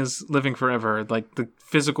such thing as living forever. Like, the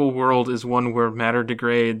physical world is one where matter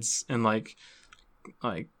degrades and like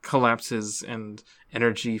collapses and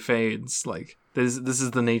energy fades. Like, this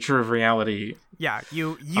is the nature of reality. Yeah,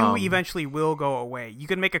 you eventually will go away. You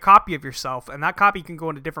can make a copy of yourself, and that copy can go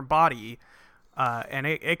in a different body, and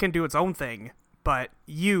it can do its own thing. But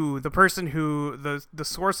you, the person who the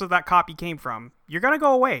source of that copy came from, you're gonna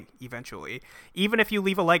go away eventually, even if you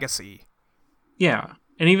leave a legacy. Yeah,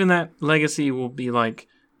 and even that legacy will be like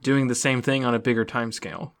doing the same thing on a bigger time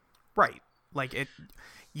scale. Right, like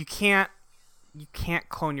you can't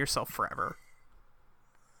clone yourself forever.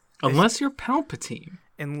 Unless you're Palpatine.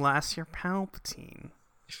 Unless you're Palpatine.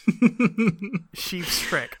 Sheep's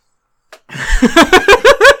trick.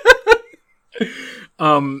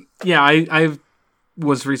 Yeah, I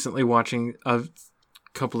was recently watching a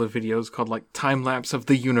couple of videos called like Time Lapse of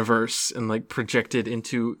the Universe and like projected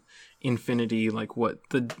into infinity, like what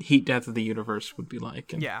the heat death of the universe would be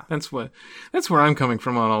like. And yeah, that's where I'm coming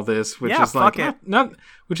from on all this, which yeah, is like not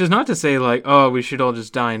which is not to say like, oh, we should all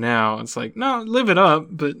just die now. It's like, no, live it up,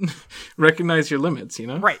 but recognize your limits, you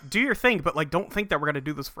know? Right. Do your thing, but like don't think that we're gonna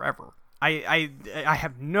do this forever. I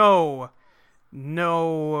have no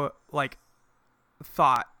like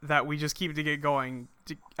thought that we just keep to get going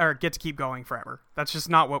or get to keep going forever. That's just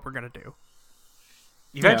not what we're gonna do.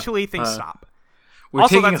 Eventually things stop. We're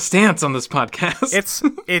also, taking a stance on this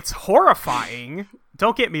podcast. It's horrifying.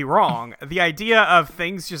 Don't get me wrong. The idea of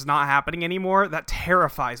things just not happening anymore, that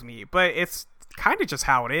terrifies me. But it's kind of just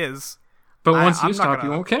how it is. But once you stop, you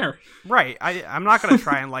won't care. Right. I'm not going to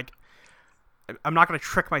try and like... I'm not going to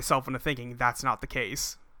trick myself into thinking that's not the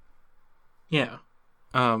case. Yeah.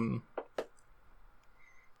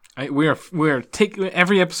 We're taking...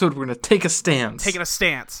 Every episode, we're going to take a stance. Taking a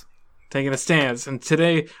stance. And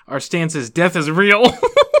today our stance is death is real.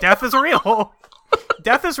 Death is real.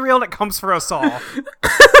 Death is real and it comes for us all.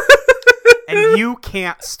 And you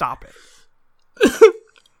can't stop it.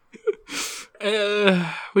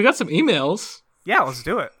 We got some emails. Yeah, let's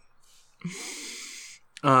do it.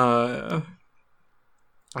 I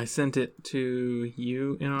sent it to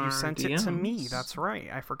you in our You sent DMs. it to me, that's right.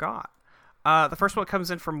 I forgot. The first one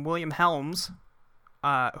comes in from William Helms.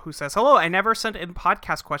 Who says, hello, I never sent in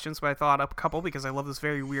podcast questions, but I thought up a couple because I love this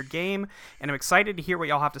very weird game, and I'm excited to hear what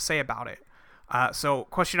y'all have to say about it. So,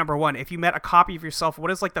 question number 1, if you met a copy of yourself, what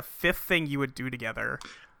is like the 5th thing you would do together?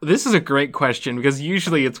 This is a great question, because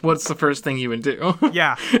usually it's what's the first thing you would do?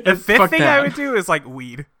 Yeah, the 5th thing I would do is like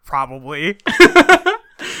weed, probably.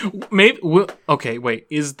 Maybe, okay, wait,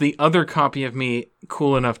 is the other copy of me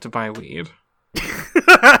cool enough to buy weed?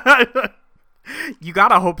 You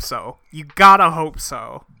gotta hope so.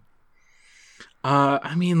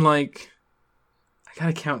 I mean, like, I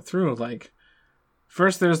gotta count through. Like,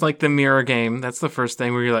 first there's like the mirror game. That's the first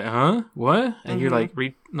thing where you're like, huh? What? And you're like,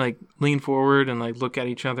 lean forward and like look at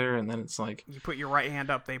each other, and then it's like, you put your right hand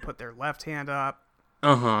up, they put their left hand up.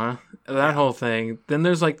 That whole thing. Then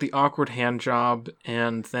there's like the awkward hand job,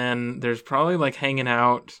 and then there's probably like hanging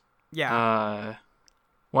out. Yeah.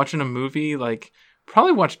 Watching a movie, like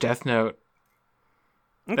probably watch Death Note.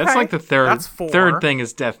 Okay. That's like the third. That's 4. Third thing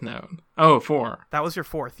is Death Note. Oh, 4. That was your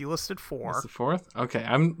 4th. You listed 4. That's the 4th? Okay,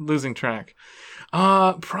 I'm losing track.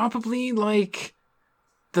 Probably like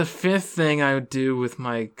the 5th thing I would do with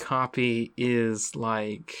my copy is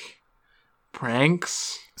like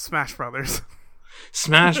pranks. Smash Brothers.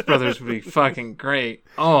 Smash Brothers would be fucking great.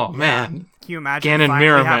 Oh man. Can you imagine Ganon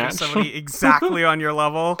mirror having match. somebody exactly on your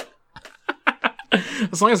level?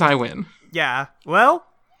 As long as I win. Yeah. Well,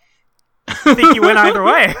 I think you win either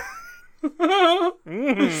way.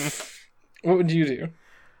 What would you do?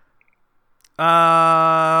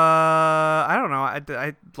 I don't know.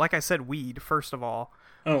 I like I said, weed first of all.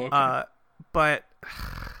 Oh, okay. But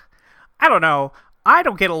I don't know. I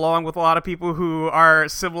don't get along with a lot of people who are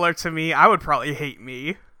similar to me. I would probably hate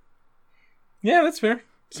me. Yeah, that's fair.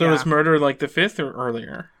 So Yeah. is murder like the 5th or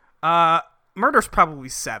earlier? Murder's probably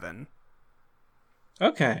 7.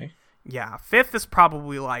 Okay. Yeah, 5th is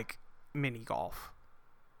probably like mini golf.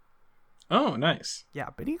 Oh, nice. Yeah,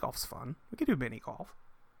 mini golf's fun. We could do mini golf.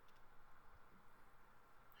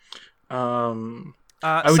 I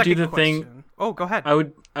would do the question. thing. Oh, go ahead. I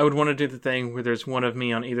would want to do the thing where there's one of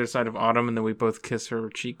me on either side of Autumn, and then we both kiss her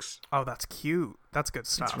cheeks. Oh, that's cute. That's good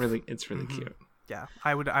stuff. It's really cute. Yeah,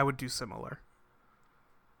 I would do similar.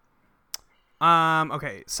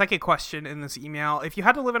 Okay, second question in this email. If you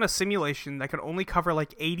had to live in a simulation that could only cover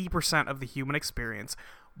like 80% of the human experience,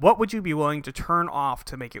 what would you be willing to turn off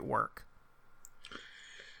to make it work?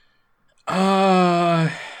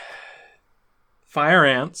 Fire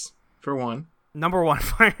ants, for one. Number one,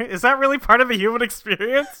 fire. Is that really part of the human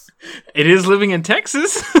experience? It is living in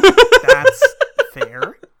Texas. That's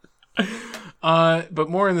fair. But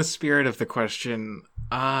more in the spirit of the question,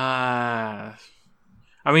 I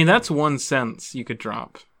mean, that's one sense you could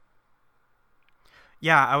drop.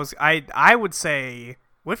 Yeah, I would say,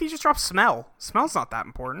 what if you just drop smell? Smell's not that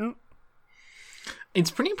important.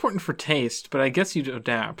 It's pretty important for taste, but I guess you'd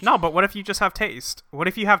adapt. No, but what if you just have taste? What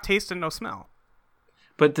if you have taste and no smell?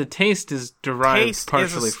 But the taste is derived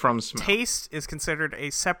partially from smell. Taste is considered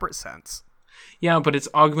a separate sense. Yeah, but it's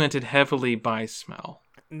augmented heavily by smell.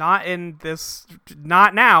 Not in this...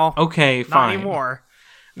 Not now. Okay, fine. Not anymore.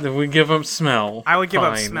 Then we give up smell. I would give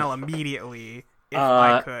up smell immediately if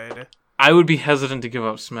I could. I would be hesitant to give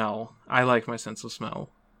up smell. I like my sense of smell.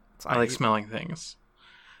 I like smelling things.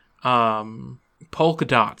 Polka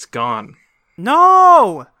dots, gone.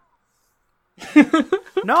 No!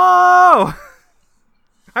 No!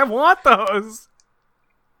 I want those!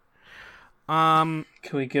 Can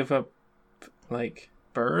we give up, like,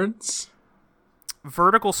 birds?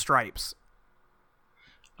 Vertical stripes.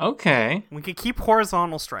 Okay. We could keep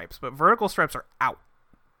horizontal stripes, but vertical stripes are out.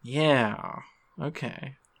 Yeah.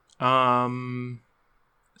 Okay.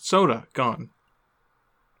 Soda, gone.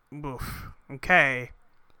 Oof. Okay.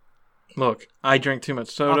 Look, I drink too much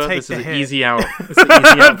soda. This is an easy out. It's an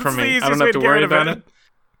easy out for me. I don't have to worry about it.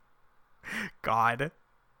 God.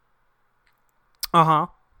 Uh-huh.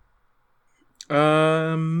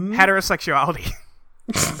 Heterosexuality.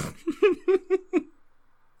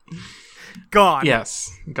 Gone.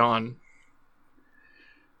 Yes, gone.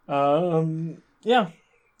 Yeah.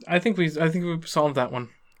 I think we've solved that one.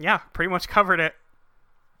 Yeah, pretty much covered it.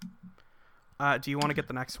 Do you want to get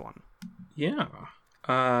the next one? Yeah.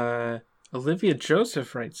 Olivia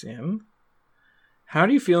Joseph writes in, how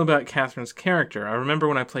do you feel about Catherine's character? I remember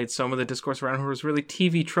when I played Soma, the discourse around her was really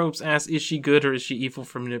TV tropes as, is she good or is she evil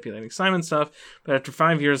for manipulating Simon stuff? But after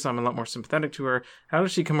 5 years, I'm a lot more sympathetic to her. How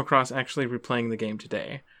does she come across actually replaying the game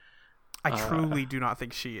today? I truly do not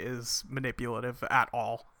think she is manipulative at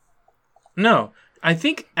all. No. I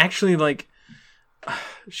think, actually, like,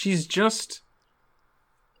 she's just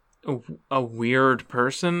a weird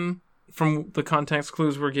person. From the context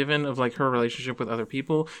clues we're given of like her relationship with other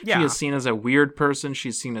people, yeah. She is seen as a weird person.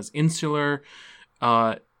 She's seen as insular,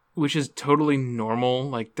 which is totally normal.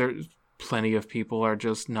 Like there's plenty of people are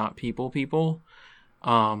just not people.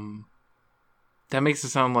 That makes it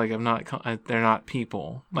sound like they're not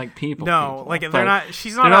people. Like people. No, people. like they're not.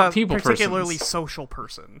 She's not a particularly social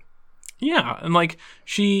person. Yeah, and like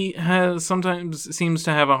she has sometimes seems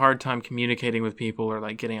to have a hard time communicating with people or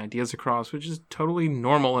like getting ideas across, which is totally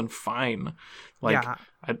normal and fine. Like yeah.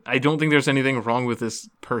 I don't think there's anything wrong with this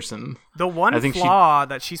person. The one flaw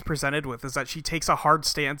that she's presented with is that she takes a hard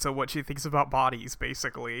stance on what she thinks about bodies,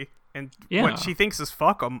 basically, and what she thinks is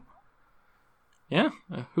fuck them. Yeah,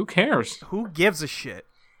 who cares? Who gives a shit?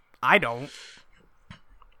 I don't.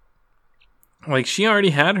 Like she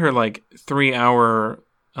already had her like 3-hour.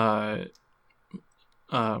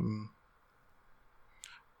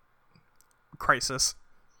 Crisis.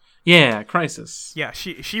 Yeah, crisis. Yeah,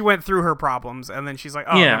 she went through her problems and then she's like,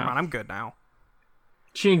 oh, yeah. Never mind, I'm good now.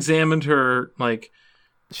 She examined her like.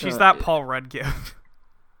 She's that Paul Rudd gift.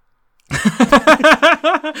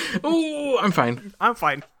 Ooh, I'm fine. I'm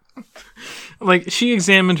fine. Like she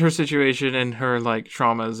examined her situation and her like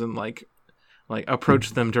traumas and like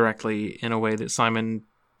approached them directly in a way that Simon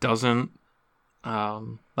doesn't.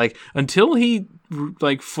 Like until he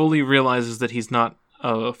like fully realizes that he's not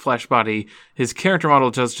a flesh body, his character model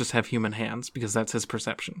does just have human hands because that's his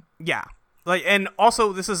perception. Yeah, like, and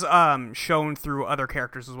also this is shown through other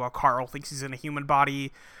characters as well. Carl thinks he's in a human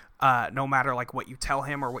body. No matter like what you tell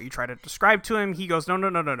him or what you try to describe to him, he goes,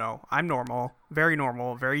 no, I'm normal,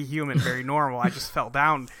 very human, very normal. I just fell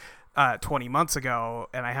down 20 months ago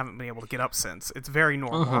and I haven't been able to get up since. It's very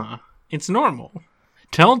normal. It's normal.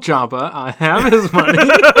 Tell Jabba I have his money.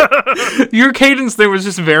 Your cadence there was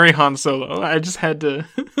just very Han Solo. I just had to.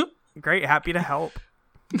 Great, happy to help.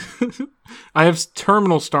 I have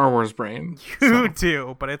terminal Star Wars brain. You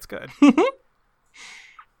do, but it's good. You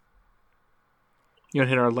want to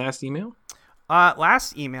hit our last email?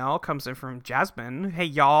 Last email comes in from Jasmine. Hey,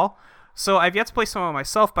 y'all. So I've yet to play some of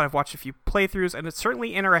myself, but I've watched a few playthroughs, and it's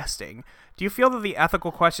certainly interesting. Do you feel that the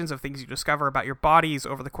ethical questions of things you discover about your bodies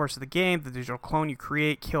over the course of the game, the digital clone you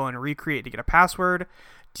create, kill, and recreate to get a password,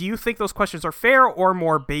 Do you think those questions are fair or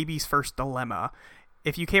more baby's first dilemma?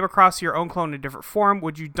 If you came across your own clone in a different form,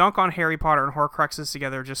 would you dunk on Harry Potter and Horcruxes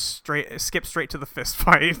together, or just skip straight to the fist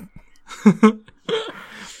fight?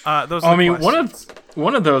 Those are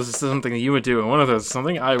one of those is something that you would do, and one of those is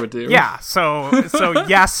something I would do. Yeah, so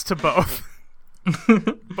yes to both.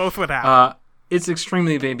 Both would happen. It's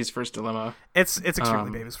extremely baby's first dilemma. It's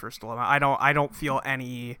extremely baby's first dilemma. I don't feel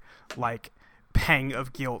any like pang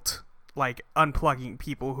of guilt like unplugging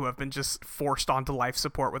people who have been just forced onto life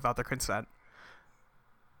support without their consent.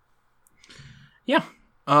 Yeah.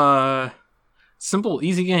 Simple,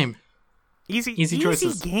 easy game. Easy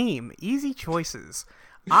choices. Easy choices.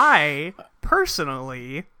 I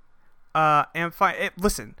personally am fine.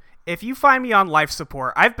 Listen, if you find me on life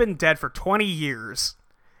support, I've been dead for 20 years,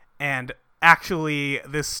 and actually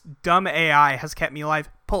this dumb AI has kept me alive.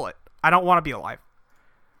 Pull it. I don't want to be alive.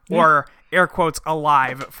 Yeah. Or, air quotes,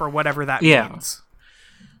 alive for whatever that means.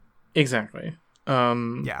 Exactly.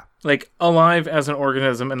 Yeah. Like, alive as an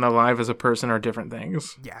organism and alive as a person are different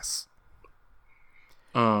things. Yes.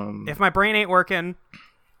 If my brain ain't working,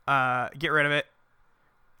 get rid of it.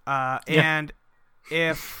 And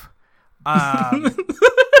if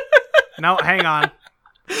no, hang on.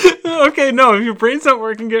 Okay, no, if your brain's not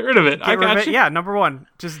working, get rid of it. I got you. Yeah, number one,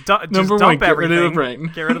 just dump everything. Get rid of the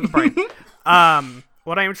brain. Get rid of the brain.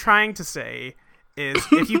 What I am trying to say is,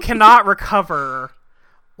 if you cannot recover,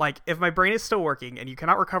 like, if my brain is still working and you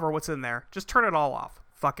cannot recover what's in there, just turn it all off.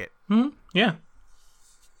 Fuck it. Yeah.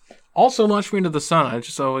 Also, launch me into the sun. I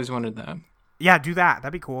just always wanted that. Yeah, do that.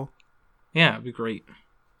 That'd be cool. Yeah, it'd be great.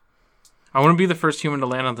 I want to be the first human to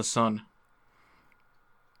land on the sun.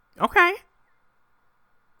 Okay.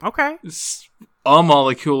 A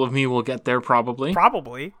molecule of me will get there, probably.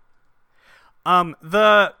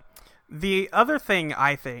 The other thing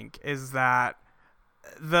I think is that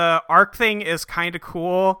the arc thing is kind of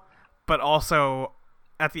cool, but also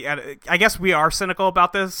at the end, I guess we are cynical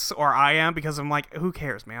about this, or I am, because I'm like, who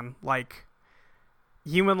cares, man? Like,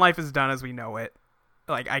 human life is done as we know it.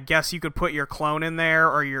 Like, I guess you could put your clone in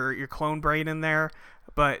there, or your clone brain in there,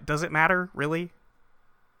 but does it matter, really?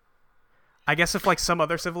 I guess if, like, some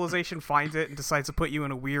other civilization finds it and decides to put you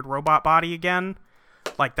in a weird robot body again,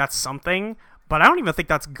 like, that's something, but I don't even think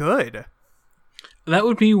that's good. That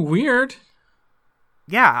would be weird.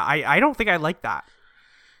 Yeah, I don't think I like that.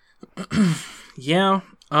 Yeah.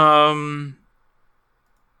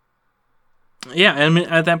 Yeah, I mean,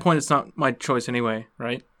 at that point, it's not my choice anyway,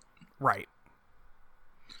 right? Right.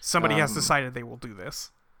 Somebody has decided they will do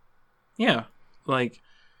this. Yeah. Like,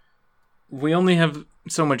 we only have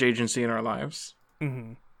so much agency in our lives.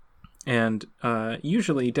 Mm-hmm. And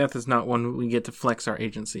usually, death is not one we get to flex our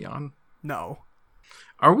agency on. No.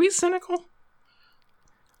 Are we cynical?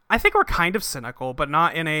 I think we're kind of cynical, but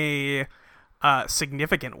not in a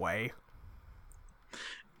significant way.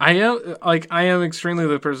 I am extremely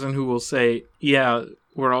the person who will say, yeah,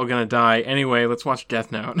 we're all gonna die. Anyway, let's watch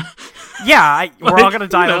Death Note. Yeah, we're all gonna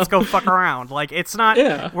die. Let's go fuck around. Like, it's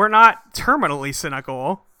not, we're not terminally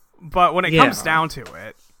cynical, but when it comes down to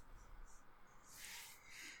it,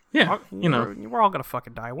 we're all gonna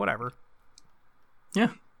fucking die, whatever. Yeah,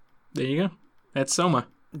 there you go. That's Soma.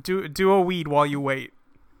 Do a weed while you wait.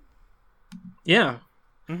 Yeah.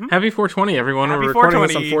 Mm-hmm. Happy 420, everyone. We're recording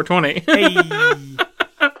this on 420. Hey.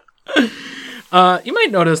 You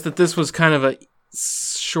might notice that this was kind of a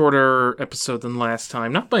shorter episode than last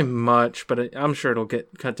time. Not by much, but I'm sure it'll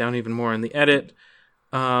get cut down even more in the edit.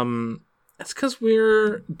 That's because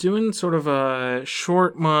we're doing sort of a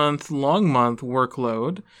short month, long month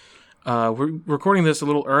workload. We're recording this a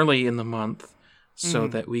little early in the month so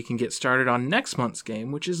that we can get started on next month's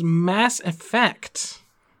game, which is Mass Effect.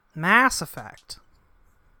 Mass Effect.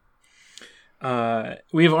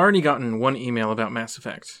 We've already gotten one email about Mass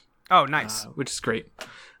Effect. Oh, nice. Which is great.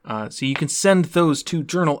 So you can send those to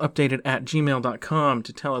journalupdated@gmail.com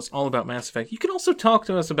to tell us all about Mass Effect. You can also talk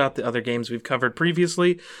to us about the other games we've covered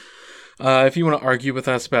previously. If you want to argue with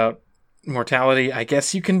us about mortality, I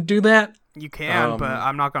guess you can do that. You can, but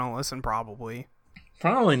I'm not going to listen, probably.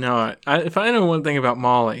 Probably not. If I know one thing about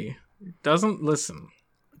Molly, doesn't listen.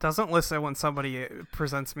 Doesn't listen when somebody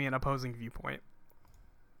presents me an opposing viewpoint.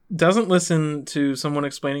 Doesn't listen to someone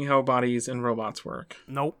explaining how bodies and robots work.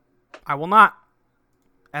 Nope. I will not.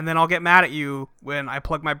 And then I'll get mad at you when I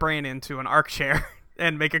plug my brain into an ARC chair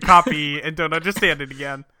and make a copy and don't understand it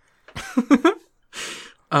again.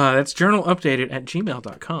 That's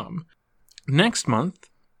journalupdated@gmail.com. Next month,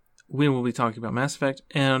 we will be talking about Mass Effect,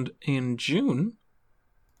 and in June...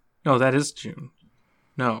 No, that is June.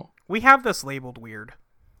 No. We have this labeled weird.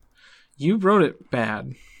 You wrote it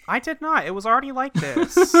bad. I did not. It was already like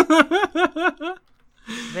this.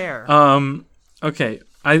 There. Okay.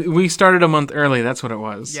 We started a month early. That's what it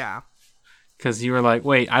was. Yeah. Because you were like,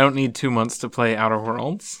 wait, I don't need 2 months to play Outer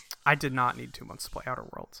Worlds. I did not need 2 months to play Outer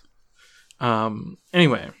Worlds.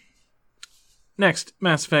 Anyway. Next,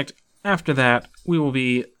 Mass Effect. After that, we will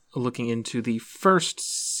be looking into the first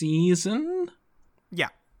season Yeah.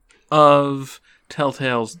 of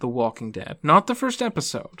Telltale's The Walking Dead. Not the first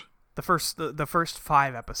episode. The first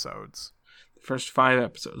 5 episodes. The first 5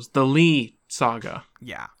 episodes. The Lee saga.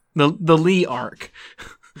 Yeah. The Lee arc.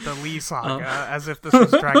 The Lee saga, as if this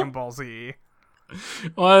was Dragon Ball Z.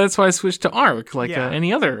 Well, that's why I switched to arc, like Yeah.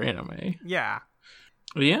 any other anime. Yeah.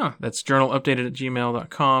 But yeah, that's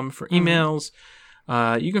journalupdated@gmail.com for emails.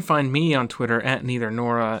 You can find me on Twitter at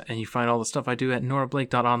neithernora, and you find all the stuff I do at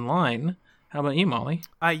norablake.online. How about you, Molly?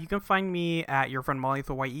 You can find me at your friend Molly with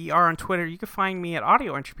the Y-E-R on Twitter. You can find me at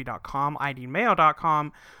audioentropy.com,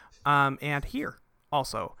 idmail.com, and here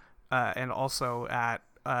also. And also at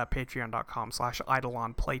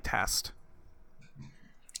patreon.com/eidolonplaytest.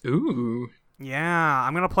 Ooh. Yeah,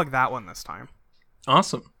 I'm going to plug that one this time.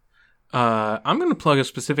 Awesome. I'm going to plug a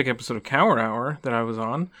specific episode of Cower Hour that I was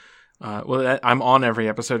on. I'm on every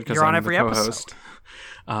episode because I'm the co-host.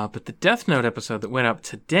 But the Death Note episode that went up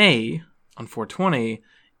today on 420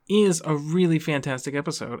 is a really fantastic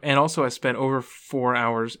episode. And also I spent over 4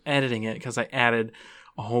 hours editing it because I added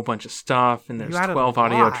a whole bunch of stuff, and there's 12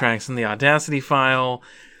 audio tracks in the Audacity file.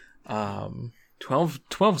 12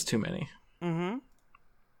 is too many. Mm-hmm.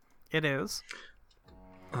 It is.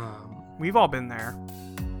 We've all been there.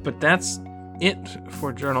 But that's it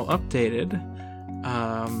for Journal Updated.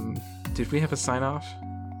 Did we have a sign-off?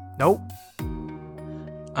 Nope.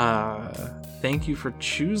 Thank you for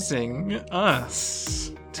choosing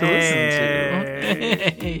us to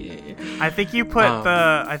Hey. listen to. I think you put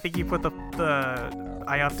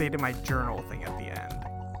I updated my journal thing at the end.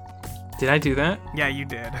 Did I do that? Yeah, you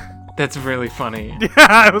did. That's really funny.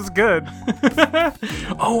 Yeah, it was good.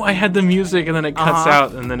 Oh, I had the music and then it cuts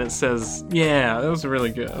out and then it says, yeah, that was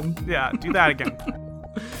really good. Yeah, do that again.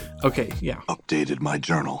 Okay, yeah. Updated my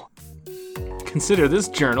journal. Consider this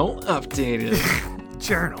journal updated.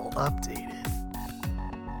 Journal updated.